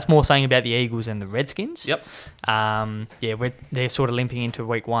 So that's more saying about the Eagles than the Redskins. Yep. They're sort of limping into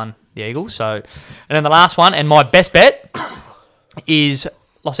week 1, the Eagles. So, and then the last one, and my best bet is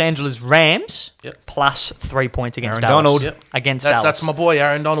Los Angeles Rams Yep. plus 3 points against Aaron Dallas. Donald. Yep. Against That's Dallas. my boy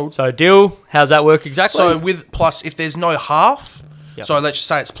Aaron Donald. So, deal. How's that work exactly? So with plus, if there's no half, Yep. so let's just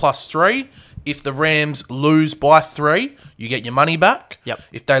say it's plus 3. If the Rams lose by 3, you get your money back. Yep.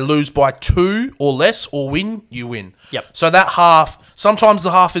 If they lose by 2 or less or win, you win. Yep. So that half, sometimes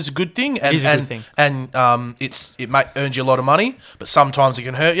the half is a good thing, and is a good thing. and earns you a lot of money, but sometimes it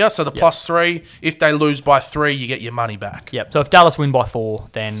can hurt you. So the plus 3, if they lose by 3, you get your money back. Yep. So if Dallas win by 4,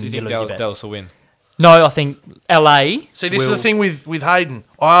 then So you you think lose your bet. Dallas will win? No, I think LA. See, this is the thing with Hayden.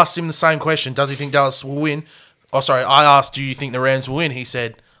 I asked him the same question. Does he think Dallas will win? Oh, sorry. I asked, do you think the Rams will win? He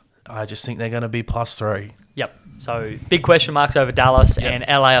said, I just think they're going to be plus 3. Yep. So big question marks over Dallas, Yep. and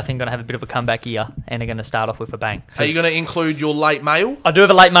LA I think going to have a bit of a comeback year, and they're going to start off with a bang. Are you going to include your late mail? I do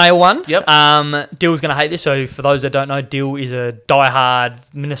have a late mail one. Yep. Dill's going to hate this. So for those that don't know, Dill is a diehard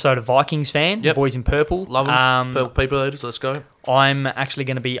Minnesota Vikings fan. Yep. Boys in purple. Love them. Purple people eaters. Let's go. I'm actually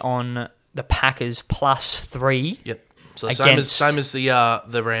going to be on the Packers plus 3. Yep. So same as Against-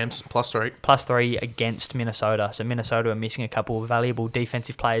 the Rams plus 3. Plus 3 against Minnesota. So Minnesota are missing a couple of valuable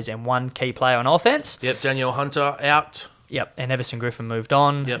defensive players and one key player on offense. Yep. Danielle Hunter out. Yep, and Everson Griffin moved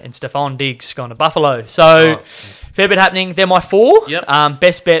on, Yep. and Stephon Diggs gone to Buffalo. So, fair bit happening. They're my 4. Yep.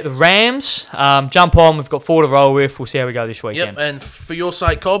 Best bet, the Rams. Jump on. We've got 4 to roll with. We'll see how we go this weekend. Yep. And for your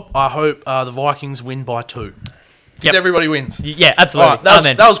sake, Cobb, I hope the Vikings win by 2. Because Yep. everybody wins. Yeah, All absolutely. right, that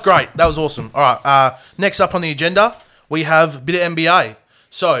Amen. was great. That was awesome. All right, next up on the agenda, we have a bit of NBA.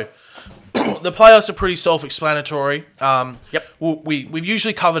 So, the playoffs are pretty self-explanatory. Yep. We've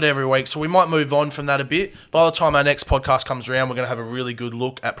usually covered every week, so we might move on from that a bit. By the time our next podcast comes around, we're going to have a really good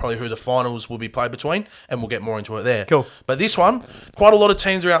look at probably who the finals will be played between, and we'll get more into it there. Cool. But this one, quite a lot of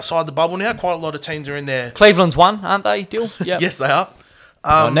teams are outside the bubble now. Quite a lot of teams are in there. Cleveland's won, aren't they, Dill? Yep. Yes, they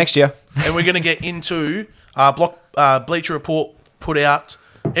are. Next year. And we're going to get into Bleacher Report put out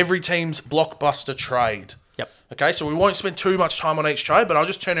every team's blockbuster trade. Yep. Okay, so we won't spend too much time on each trade, but I'll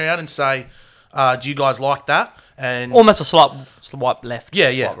just turn around and say, do you guys like that? And Almost a swipe left.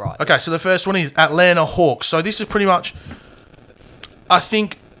 yeah. Swipe right. Okay, so the first one is Atlanta Hawks. So this is pretty much, I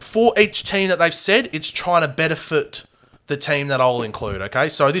think, for each team that they've said, it's trying to benefit the team that I'll include. Okay,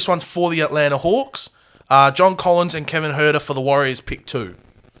 so this one's for the Atlanta Hawks. John Collins and Kevin Huerter for the Warriors, pick 2.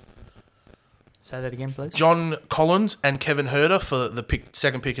 Say that again, please. John Collins and Kevin Huerter for the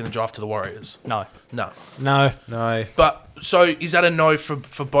second pick in the draft to the Warriors. No. No. No. No. But so is that a no for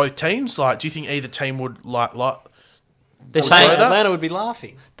both teams? Like, do you think either team would like? They're Would saying you go that? Atlanta would be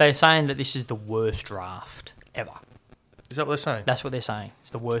laughing. they're saying that this is the worst draft ever. Is that what they're saying? That's what they're saying. It's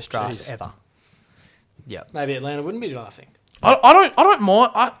the worst draft Jeez. ever. Yeah. Maybe Atlanta wouldn't be laughing. I don't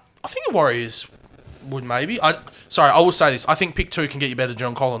mind. I think the Warriors would maybe. I will say this. I think pick 2 can get you better than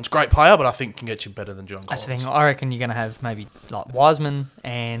John Collins. Great player, but I think can get you better than John Collins. That's the thing. I reckon you're going to have maybe like Wiseman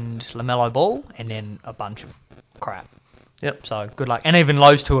and LaMelo Ball and then a bunch of crap. Yep. So good luck. And even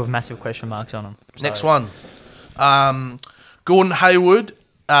those two have massive question marks on them. So, Next one. Gordon Hayward.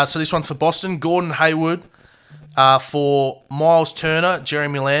 So this one's for Boston. Gordon Hayward for Miles Turner,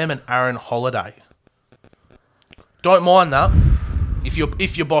 Jeremy Lamb, and Aaron Holiday. Don't mind that. If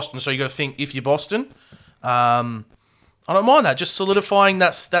you're Boston, so you got to think if you're Boston. I don't mind that. Just solidifying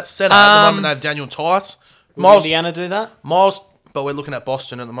that setup. At the moment, they have Daniel Tice. Will Indiana do that? Miles, but we're looking at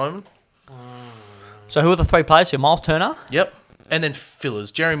Boston at the moment. So who are the three players here? Miles Turner? Yep. And then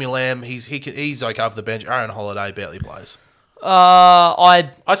fillers. Jeremy Lamb, he's like off the bench. Aaron Holiday barely plays. I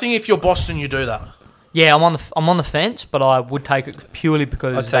think if you're Boston, you do that. Yeah, I'm on the fence, but I would take it purely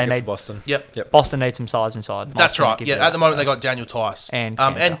because I'd they take it need for Boston. Yep. Boston needs some size inside. Miles That's Turner right. gives Yeah, you at the that, moment so. they got Daniel Tice. And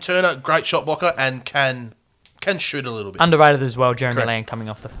and Turner, great shot blocker and can shoot a little bit. Underrated as well, Jeremy Correct. Lamb coming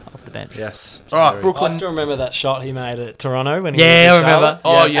off the bench. Yes. All right, Very- I Brooklyn. still remember that shot he made at Toronto when he Yeah, was with I remember. Charlotte.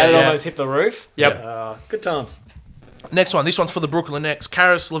 Oh, And yeah, it yeah. almost hit the roof. Yep. Good times. Next one. This one's for the Brooklyn Nets.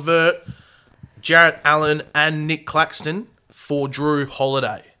 Karis LeVert, Jarrett Allen, and Nick Claxton for Drew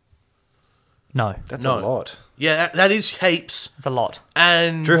Holiday. No, That's No. a lot. Yeah, that is heaps. it's a lot.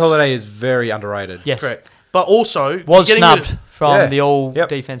 And Drew Holiday is very underrated. Yes. correct. But also, Was you're getting snubbed from Yeah. the all Yep.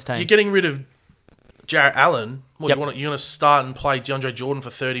 defense team. You're getting rid of Jarrett Allen. What, Yep. you're going to start and play DeAndre Jordan for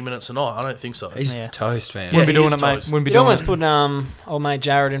 30 minutes a night? I don't think so. He's Yeah. toast, man. Yeah. Wouldn't be he doing is it, mate. toast. Wouldn't be You'd doing almost it. put old mate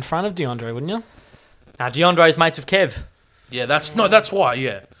Jared in front of DeAndre, wouldn't you? Now, DeAndre's mates with Kev. Yeah, that's why,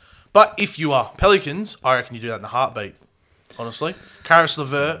 yeah. But if you are Pelicans, I reckon you do that in a heartbeat, honestly. Karis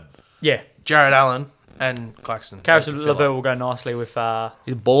LeVert, Yeah. Jared Allen, and Claxton. Karis That's the LeVert filler. will go nicely with He's a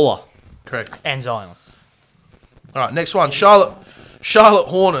baller. Correct. and Zion. All right, next one. Charlotte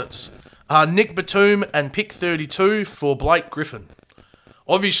Hornets. Nick Batum and pick 32 for Blake Griffin.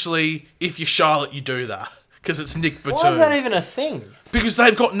 Obviously, if you're Charlotte, you do that because it's Nick Batum. Why is that even a thing? Because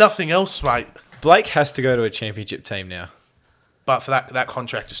they've got nothing else, mate. Blake has to go to a championship team now. But for that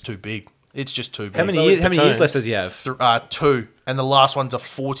contract is too big. It's just too big. How many So years? with How many years Batum's- left does he have? 2, and the last one's a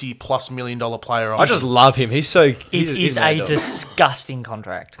 $40+ million player. I just love him. He's so. It He's, is a disgusting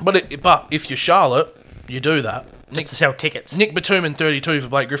contract. But if you're Charlotte, you do that. Just to sell tickets. Nick Batum and 32 for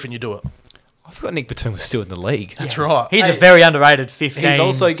Blake Griffin, you do it. I forgot Nick Batum was still in the league. That's right. He's Hey, a very underrated 15. He's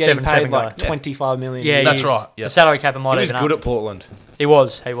also getting 7-7 paid guy. like $25 million. Yeah, That's he is. right, yeah. So salary cap might He was even good up. at Portland. He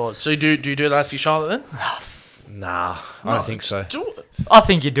was. So do you do that for Charlotte then? Nah, I don't think so. Do it. I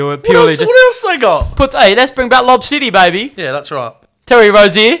think you do it What purely. else, what else they got? Hey, let's bring back Lob City, baby. Yeah, that's right. Terry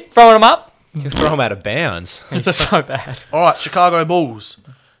Rozier, throwing him up. You can throw him out of bounds. He's so bad. All right, Chicago Bulls.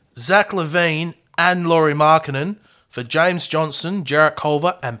 Zach LaVine and Laurie Markkinen for James Johnson, Jarrett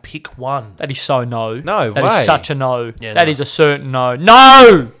Culver, and pick 1. That is so no. No That way. is such a no. Yeah, That no. is a certain no.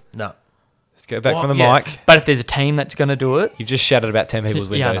 No! No. Let's go back Well, from the yeah. mic. But if there's a team that's going to do it, You've just shattered about 10 people's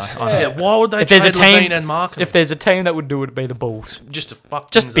yeah, I windows. know, I know. Yeah, why would they If there's a trade team, LaVine and Markkinen? if there's a team that would do it, it'd be the Bulls. Just to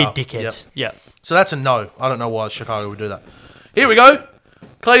fuck Just things be up. dickheads. Yep. Yeah. So that's a no. I don't know why Chicago would do that. Here we go.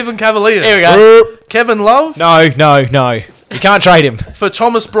 Cleveland Cavaliers. Here we go. Kevin Love No. You can't trade him. for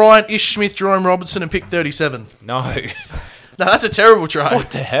Thomas Bryant, Ish Smith, Jerome Robinson, and pick 37. No. No, that's a terrible trade.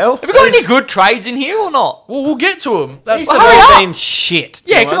 What the hell? Have we got any good trades in here or not? Well, we'll get to them. That's These the have hurry all up. been shit.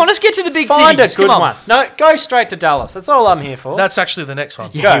 Yeah, Dylan. come on, let's get to the big Find cities. a good Come on. one. No, go straight to Dallas. That's all I'm here for. That's actually the next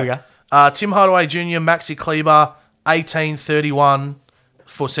one. Yeah, Go. here we go. Tim Hardaway Jr., Maxi Kleber, 1831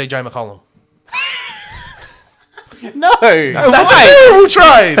 for CJ McCollum. no. That's a terrible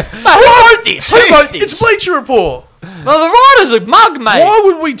trade. Who wrote this? Who wrote this? It's Bleacher Report. Well, the writer's a mug, mate. Why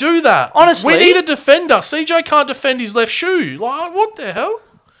would we do that? Honestly. we need a defender. CJ can't defend his left shoe. Like, what the hell?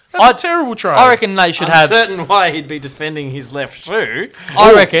 That's I- a terrible trade. I reckon they should I'm have. certain why he'd be defending his left shoe.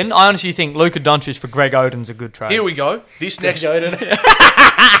 I honestly think Luka Doncic for Greg Oden's a good trade. Here we go. This next. What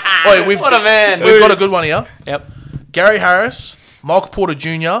Wait, a man. We've got a good one here. Yep. Gary Harris, Michael Porter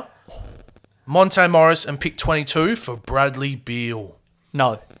Jr., Monte Morris, and pick 22 for Bradley Beal.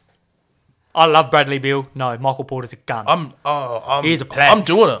 No. I love Bradley Beal. No, Michael Porter's a gun. He's a player. I'm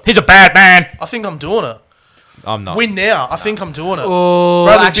doing it. He's a bad man. I think I'm doing it. I'm not. Win now. I think I'm doing it. Oh,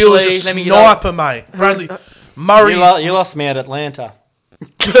 Bradley Beal actually, is a let me get up. sniper, mate. Bradley Murray. You lost me at Atlanta.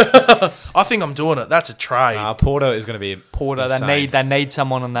 I think I'm doing it. That's a trade. Porto is going to be Porter, insane. they need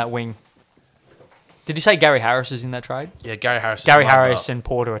someone on that wing. Did you say Gary Harris is in that trade? Yeah, Gary Harris. is Gary lined Harris up. and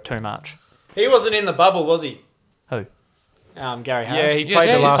Porter are too much. He wasn't in the bubble, was he? Who? Gary Yeah, Harris. he Yes, played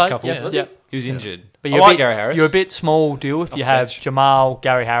yeah, the he last played. couple. Yeah, Was yeah. He was injured. But I like Gary Harris. You're a bit small deal if Off you the have bench. Jamal,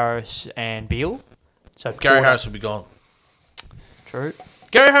 Gary Harris, and Beal. So Gary Porter- Harris will be gone. True.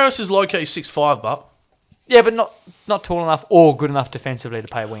 Gary Harris is low key 6'5", but Yeah, but not tall enough or good enough defensively to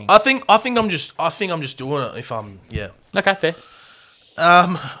play wing. I think I'm just doing it if I'm Okay, fair.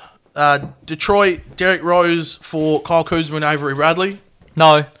 Detroit, Derek Rose for Kyle Kuzma and Avery Bradley.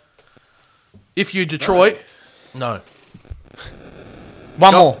 No. If you Detroit, no.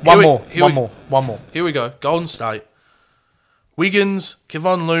 One Go- more. here One we- more. here One we- more. One more. Here we go. Golden State. Wiggins,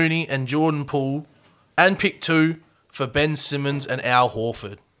 Kevon Looney, and Jordan Poole, and pick 2 for Ben Simmons and Al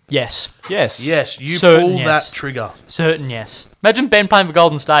Horford. Yes. Yes. Yes, you Certain pull yes. that trigger. Certain yes. Imagine Ben playing for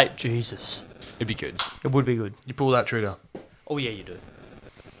Golden State. Jesus. It'd be good. It would be good. You pull that trigger. Oh, yeah, you do.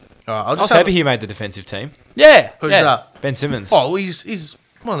 All right, I'll I was just have. happy he made the defensive team. Yeah. Who's yeah. that? Ben Simmons. Oh, well, he's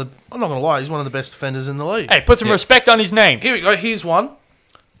one of the. I'm not gonna lie, he's one of the best defenders in the league. Hey, put some Yeah. respect on his name. Here we go. Here's one.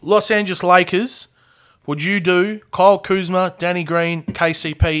 Los Angeles Lakers. Would you do Kyle Kuzma, Danny Green,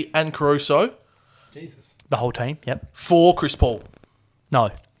 KCP, and Caruso Jesus. The whole team. Yep. for Chris Paul?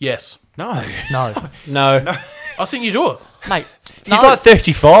 No. Yes. No. No. No. I think you do it. Mate. He's no. like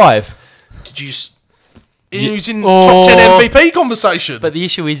 35. Did you? He was in Oh. top 10 MVP conversation. But the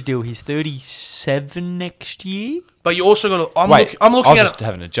issue is, Dill, he's 37 next year. But you also got to. I'm Wait, I looking was at just it.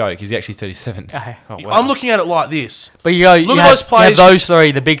 having a joke. He's actually 37. Okay. Oh, wow. I'm looking at it like this. But you go, Look you at have, those players- you have those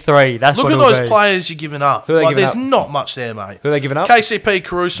three, the big three. That's Look what at it'll those be. players you're giving up. Who are they Like, giving there's up? not much there, mate. Who are they giving up? KCP,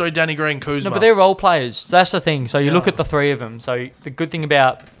 Caruso, Danny Green, Kuzma. No, but they're role players. That's the thing. So you look at the three of them. So the good thing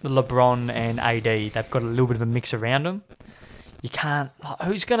about LeBron and AD, they've got a little bit of a mix around them. You can't.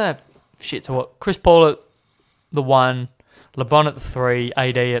 Who's gonna? Shit. So what? Chris Paul at the 1, LeBron at the 3,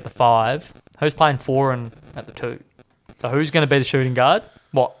 AD at the 5. Who's playing 4 and at the 2? So who's going to be the shooting guard?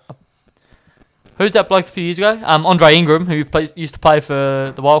 What? Who's that bloke a few years ago? Andre Ingram, who used to play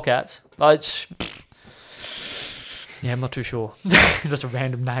for the Wildcats. Yeah, I'm not too sure. Just a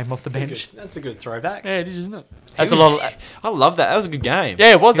random name off the bench. That's a good throwback. Yeah, it is, isn't it? That's a lot of. I love that. That was a good game.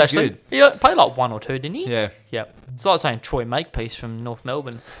 Yeah, it was He actually. good. He played like 1 or 2, didn't he? Yeah. Yeah. It's like saying Troy Makepeace from North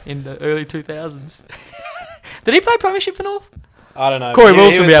Melbourne in the early 2000s. Did he play premiership for North? I don't know. Corey He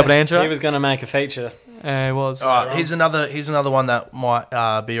Wilson will be was- able to answer He it. was going to make a feature. It was. All right, here's another one that might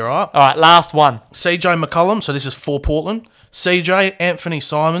be all right. All right, last one. CJ McCollum, so this is for Portland. CJ, Anthony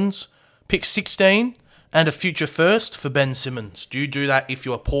Simons, pick 16, and a future first for Ben Simmons. Do you do that if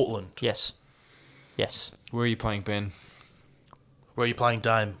you're Portland? Yes. Yes. Where are you playing, Ben? Where are you playing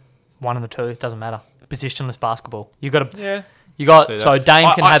Dame? One of the two. Doesn't matter. Positionless basketball. You got to. Yeah. You got See that. so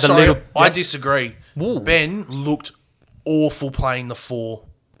Dame can have a little. I disagree. Ooh. Ben looked awful playing the 4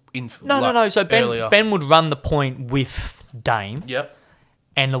 in No. So earlier. Ben would run the point with Dame, Yep.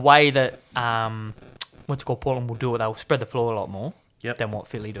 and the way that what's it called, Portland will do it, they'll spread the floor a lot more Yep. than what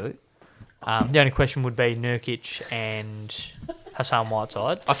Philly do. The only question would be Nurkic and Hassan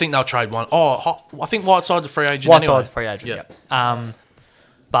Whiteside. I think they'll trade one. Oh, I think Whiteside's a free agent. Whiteside's a anyway. free agent. Yep. Yep.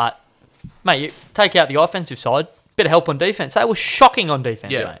 But mate, you take out the offensive side, bit of help on defense. They were shocking on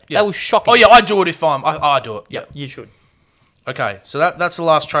defense. Yeah, Mate. yeah. They were shocking. Oh yeah, I do it if I do it. Yep, you should. Okay, so that's the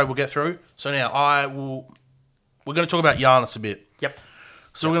last trade we'll get through. So now we're going to talk about Giannis a bit. Yep.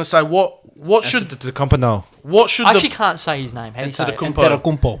 So we're going to say what should The Compano. what should I actually the can't say his name. How do you say it?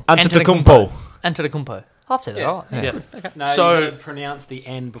 Antetokounmpo. Antetokounmpo. Antetokounmpo. I've said it right. Yeah. No, So- you gotta pronounce the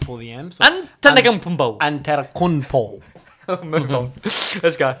N before the M. So it's Antetokounmpo. Antetokounmpo. Move on.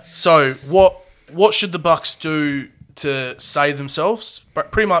 Let's go. So what should the Bucks do to save themselves?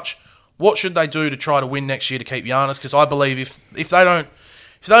 But pretty much, what should they do to try to win next year to keep Giannis? Because I believe if they don't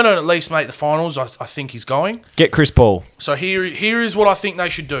at least make the finals, I think he's going. Get Chris Paul. So here is what I think they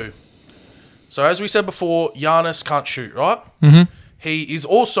should do. So as we said before, Giannis can't shoot, right? Mm-hmm. He is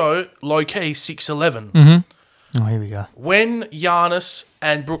also low key 6'11". Oh, here we go. When Giannis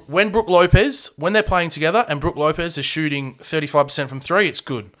and Brook Lopez, when they're playing together and Brook Lopez is shooting 35% from 3, it's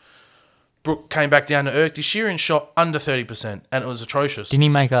good. Brook came back down to earth this year and shot under 30%, and it was atrocious. Didn't he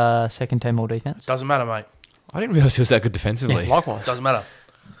make a second team all defense? Doesn't matter, mate. I didn't realize he was that good defensively. likewise. Doesn't matter.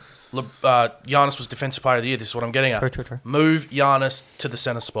 Giannis was Defensive Player of the Year. This is what I'm getting at. True. Move Giannis to the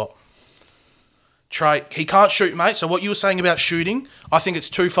center spot. He can't shoot, mate. So what you were saying about shooting, I think it's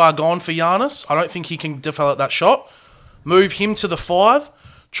too far gone for Giannis. I don't think he can develop that shot. Move him to the 5.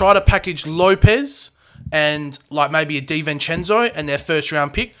 Try to package Lopez and like maybe a DiVincenzo and their first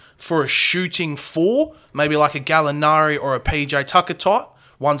round pick for a shooting 4, maybe like a Gallinari or a PJ Tucker type,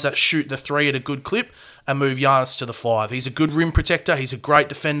 ones that shoot the 3 at a good clip, and move Giannis to the 5. He's a good rim protector. He's a great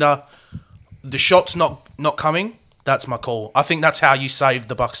defender. The shot's not coming. That's my call. I think that's how you save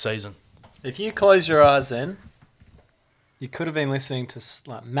the Bucks season. If you close your eyes, then you could have been listening to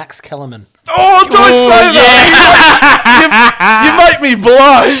like Max Kellerman. Oh, don't say that! You make me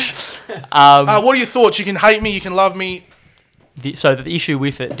blush. What are your thoughts? You can hate me, you can love me. So the issue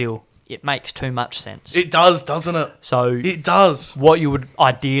with it, Dill, it makes too much sense. It does, doesn't it? So It does. what you would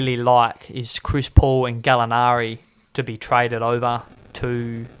ideally like is Chris Paul and Gallinari to be traded over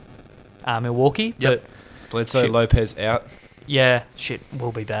to Milwaukee. Yep. Bledsoe, Shit. Lopez out. Yeah, shit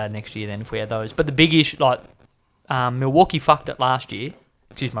will be bad next year then if we had those. But the big issue, like, Milwaukee fucked it last year,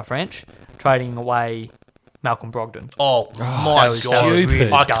 excuse my French, trading away Malcolm Brogdon. Oh, That my was God.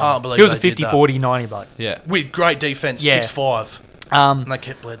 really I dumb. can't believe he was a they did 50, that. 40, 90 bloke. Yeah. With great defense, Yeah. 6'5", Um, and they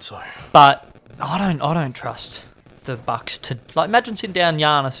kept Bledsoe. but I don't trust the Bucks to, like, imagine sitting down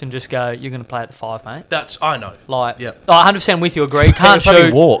Giannis and just go, you're going to play at the 5, mate. I know. Like, Yep. 100% with you, agree. Can't Probably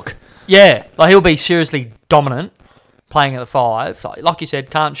shoot. walk. Yeah, like he'll be seriously dominant playing at the 5. Like you said,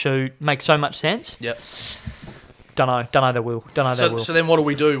 can't shoot. Makes so much sense. Yep. Don't know they will. Don't know they will. So then what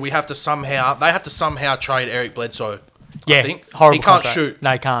do? They have to somehow trade Eric Bledsoe. Yeah, I think. horrible He can't contract. shoot.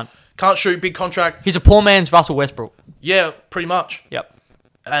 No, he can't. Can't shoot, big contract. He's a poor man's Russell Westbrook. Yeah, pretty much. Yep.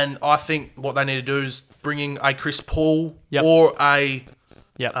 And I think what they need to do is bring in a Chris Paul Yep. or a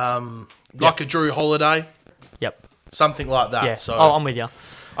Yep. like a Drew Holiday, Yep. something like that. Yeah. So I'm with you.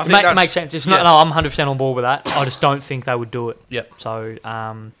 I It think that makes sense. It's not. No, I'm 100% on board with that. I just don't think they would do it. Yep. So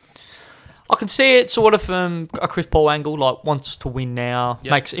I can see it sort of from a Chris Paul angle, like wants to win now.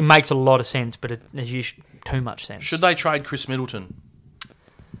 Yep. It makes a lot of sense, but there's usually too much sense. Should they trade Chris Middleton?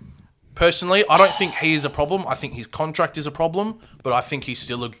 Personally, I don't think he is a problem. I think his contract is a problem, but I think he's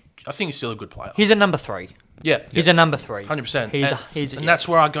still a good player. He's a number 3. Yeah, He's a number 3. 100%. And that's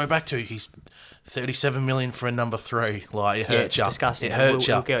where I go back to. He's 37 million for a number 3. Like it hurts it's you. disgusting. It hurts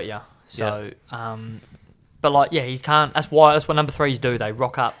you. We'll get you. So, but like, yeah, you can't. That's what number 3s do. They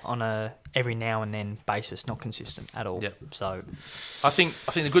rock up on a every now and then basis, not consistent at all. Yep. So, I think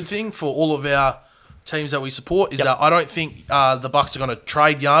the good thing for all of our teams that we support is that I don't think the Bucks are going to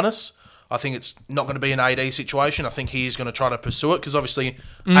trade Giannis. I think it's not going to be an AD situation. I think he is going to try to pursue it because obviously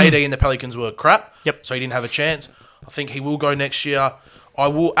AD and the Pelicans were crap. Yep. So he didn't have a chance. I think he will go next year. I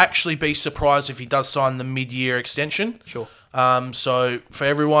will actually be surprised if he does sign the mid-year extension. sure. So for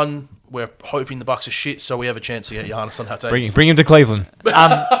everyone, we're hoping the Bucks are shit, so we have a chance to get Giannis on our team. Bring him to Cleveland.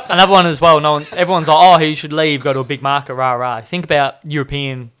 Another one as well. Everyone's like, oh, he should leave, go to a big market, rah rah. Think about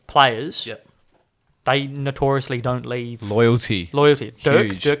European players. Yep. They notoriously don't leave. Loyalty. Loyalty.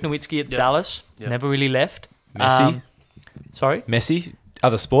 Huge. Dirk Nowitzki at Dallas. Yep. Never really left. Messi. Sorry? Messi.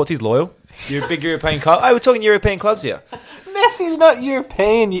 Other sports, he's loyal. You're a big European club. Oh, we're talking European clubs here. Messi's not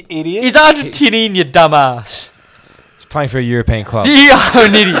European, you idiot. He's Argentinian, you dumbass. He's playing for a European club. You are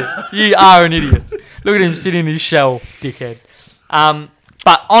an idiot. You are an idiot. Look at him sitting in his shell, dickhead.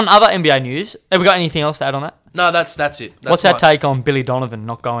 But on other NBA news, have we got anything else to add on that? No, that's it. What's our take on Billy Donovan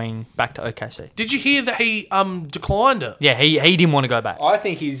not going back to OKC? Did you hear that he declined it? Yeah, he didn't want to go back. I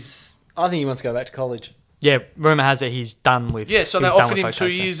think he wants to go back to college. Yeah, rumour has it he's done with. Yeah, so he they was done offered with him 2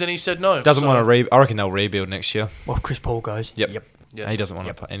 OKC. years and he said no. Doesn't So- want to I reckon they'll rebuild next year. Well, if Chris Paul goes. Yep. Yeah. He doesn't want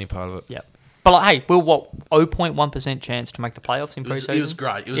any part of it. Yep. But like, hey, we're 0.1% chance to make the playoffs in It was- preseason. it was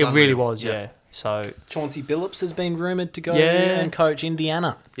great. It was It really unreal. was, Yeah. yeah. So Chauncey Billups has been rumoured to go Yeah. and coach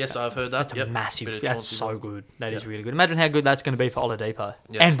Indiana. Yes, I've heard that. that's Yep. massive. Bit of That's Chauncey so Billups. good. That is Yep. really good. Imagine how good that's going to be for Oladipo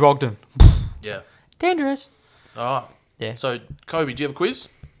Yeah. and Brogdon. Yeah. Dangerous. All right. Yeah. So, Kobe, do you have a quiz?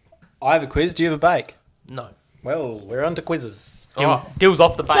 I have a quiz. Do you have a bake? No. Well, we're on to quizzes. All right. Deals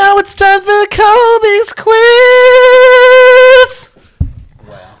off the base. Now it's time for Kobe's quiz.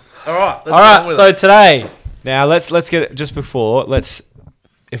 All right. Let's All right. So today, Now let's get it just before.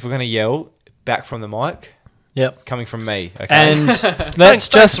 If we're gonna yell back from the mic, yep. coming from me. Okay. And Thanks, let's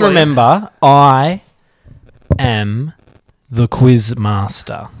just Liam. remember, I am the quiz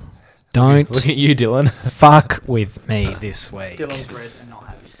master. Don't Look at you, Dylan. fuck with me this week. Dylan's red and not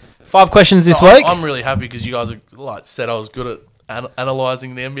happy. 5 questions this No, week. I'm really happy because you guys said I was good at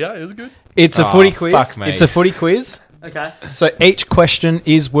analysing the NBA. It was good. It's a Oh, footy quiz. fuck me. It's a footy quiz. Okay. So each question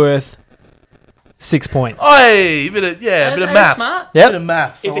is worth 6 points. Hey, bit of That's maths. smart. Yep. Bit of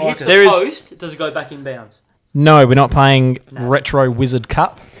maths. If I it like hits it. There the is- post, does it go back in bounds? No, we're not playing Retro Wizard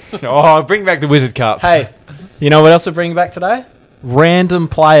Cup. Oh, bring back the Wizard Cup. Hey, you know what else we're bringing back today? Random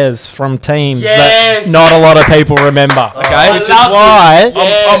players from teams Yes. that not a lot of people remember. Okay, I which is love why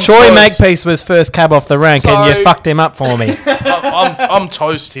Yes. I'm Troy toast. Makepeace was first cab off the rank, and Sorry. you fucked him up for me. I'm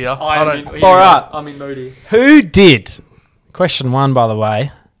toast here. I don't. All right. I'm in Moody. Who did? Question 1, by the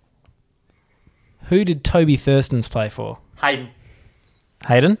way. Who did Toby Thurstons play for? Hayden.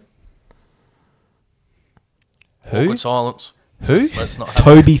 Hayden. Who? Awkward silence. Who? Let's not have,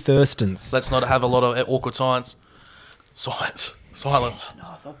 Toby Thurstons. let's not have a lot of awkward silence. Silence.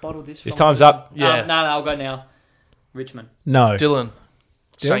 No, if I bottled this. His time's up. Yeah. No, I'll go now. Richmond. No. Dylan.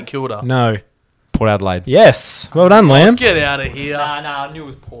 St Kilda. No. Port Adelaide. Yes. Well done, Liam. Get out of here. Nah, I knew it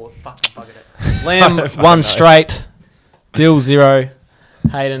was poor. Fucking buggered it. Liam 1 straight. Dill 0.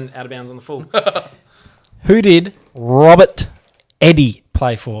 Hayden out of bounds on the full. Who did Robert Eddy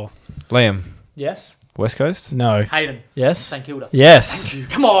play for? Liam, Yes. West Coast. No. Hayden. Yes. St Kilda. Yes.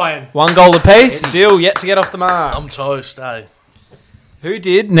 Come on. 1 goal apiece. Still yet to get off the mark. I'm toast, eh? Who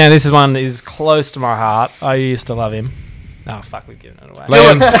did? Now this is one is close to my heart. I used to love him. Oh fuck, we've given it away.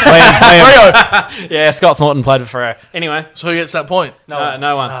 Liam. Freo. Yeah, Scott Thornton played for Freo. Anyway, So who gets that point? no one.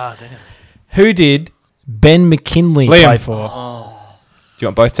 Ah, damn. Who did Ben McKinley Liam. play for? Do you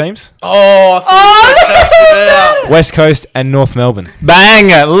want both teams? Oh, I thought you said catch it West Coast and North Melbourne.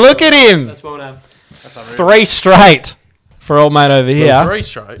 Banger! Look at him. That's well done. That's unreal. 3 straight for old mate over here. 3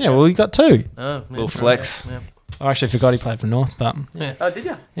 straight. Yeah, well, we got 2. Oh, Little flex. Yeah. I actually forgot he played for North, but Oh, did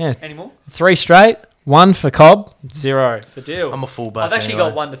you? yeah, Any more? 3 straight. 1 for Cobb, 0 for Deal. I'm a fullback. I've actually anyway.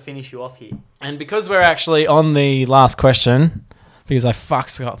 got one to finish you off here. And because we're actually on the last question, because I fucked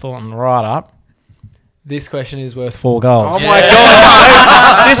Scott Thornton right up, this question is worth 4 goals. Oh my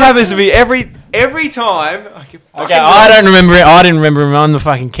god! This happens to me every time. Okay, I don't remember it. I didn't remember him. I'm the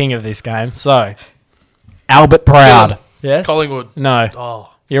fucking king of this game. So, Albert Proud. Yes? Collingwood. No.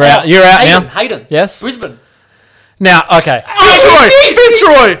 Oh. You're out. You're out Hayden. now. Hayden. Yes? Brisbane. Now, okay.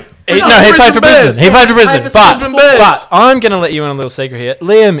 Fitzroy. No, he played for Bears. Brisbane. He played for Brisbane. Played for But, Brisbane Bears. but I'm going to let you in a little secret here.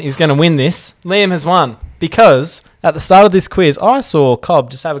 Liam is going to win this. Liam has won. Because at the start of this quiz, I saw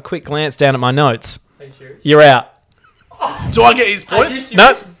Cobb just have a quick glance down at my notes. Are you serious? You're out. Do I get his points? No.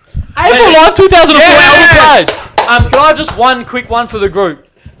 April Live 2004. Yes! Can I have just one quick one for the group?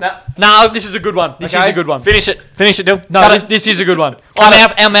 No, this is a good one. This is a good one. Finish it. Finish it, Dill. No, this is a good one.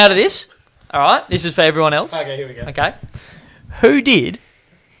 I'm out of this. All right, this is for everyone else. Okay, here we go. Okay. Who did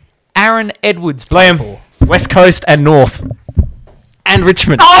Aaron Edwards play Liam. for? West Coast and North. And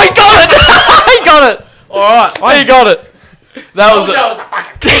Richmond. Oh, he got it! He got it! All right. He got it. That was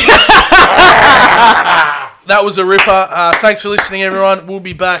that was a ripper. Thanks for listening, everyone. We'll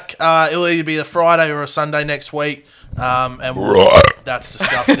be back. It'll either be a Friday or a Sunday next week. And that's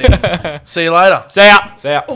disgusting. See you later. See ya. See ya.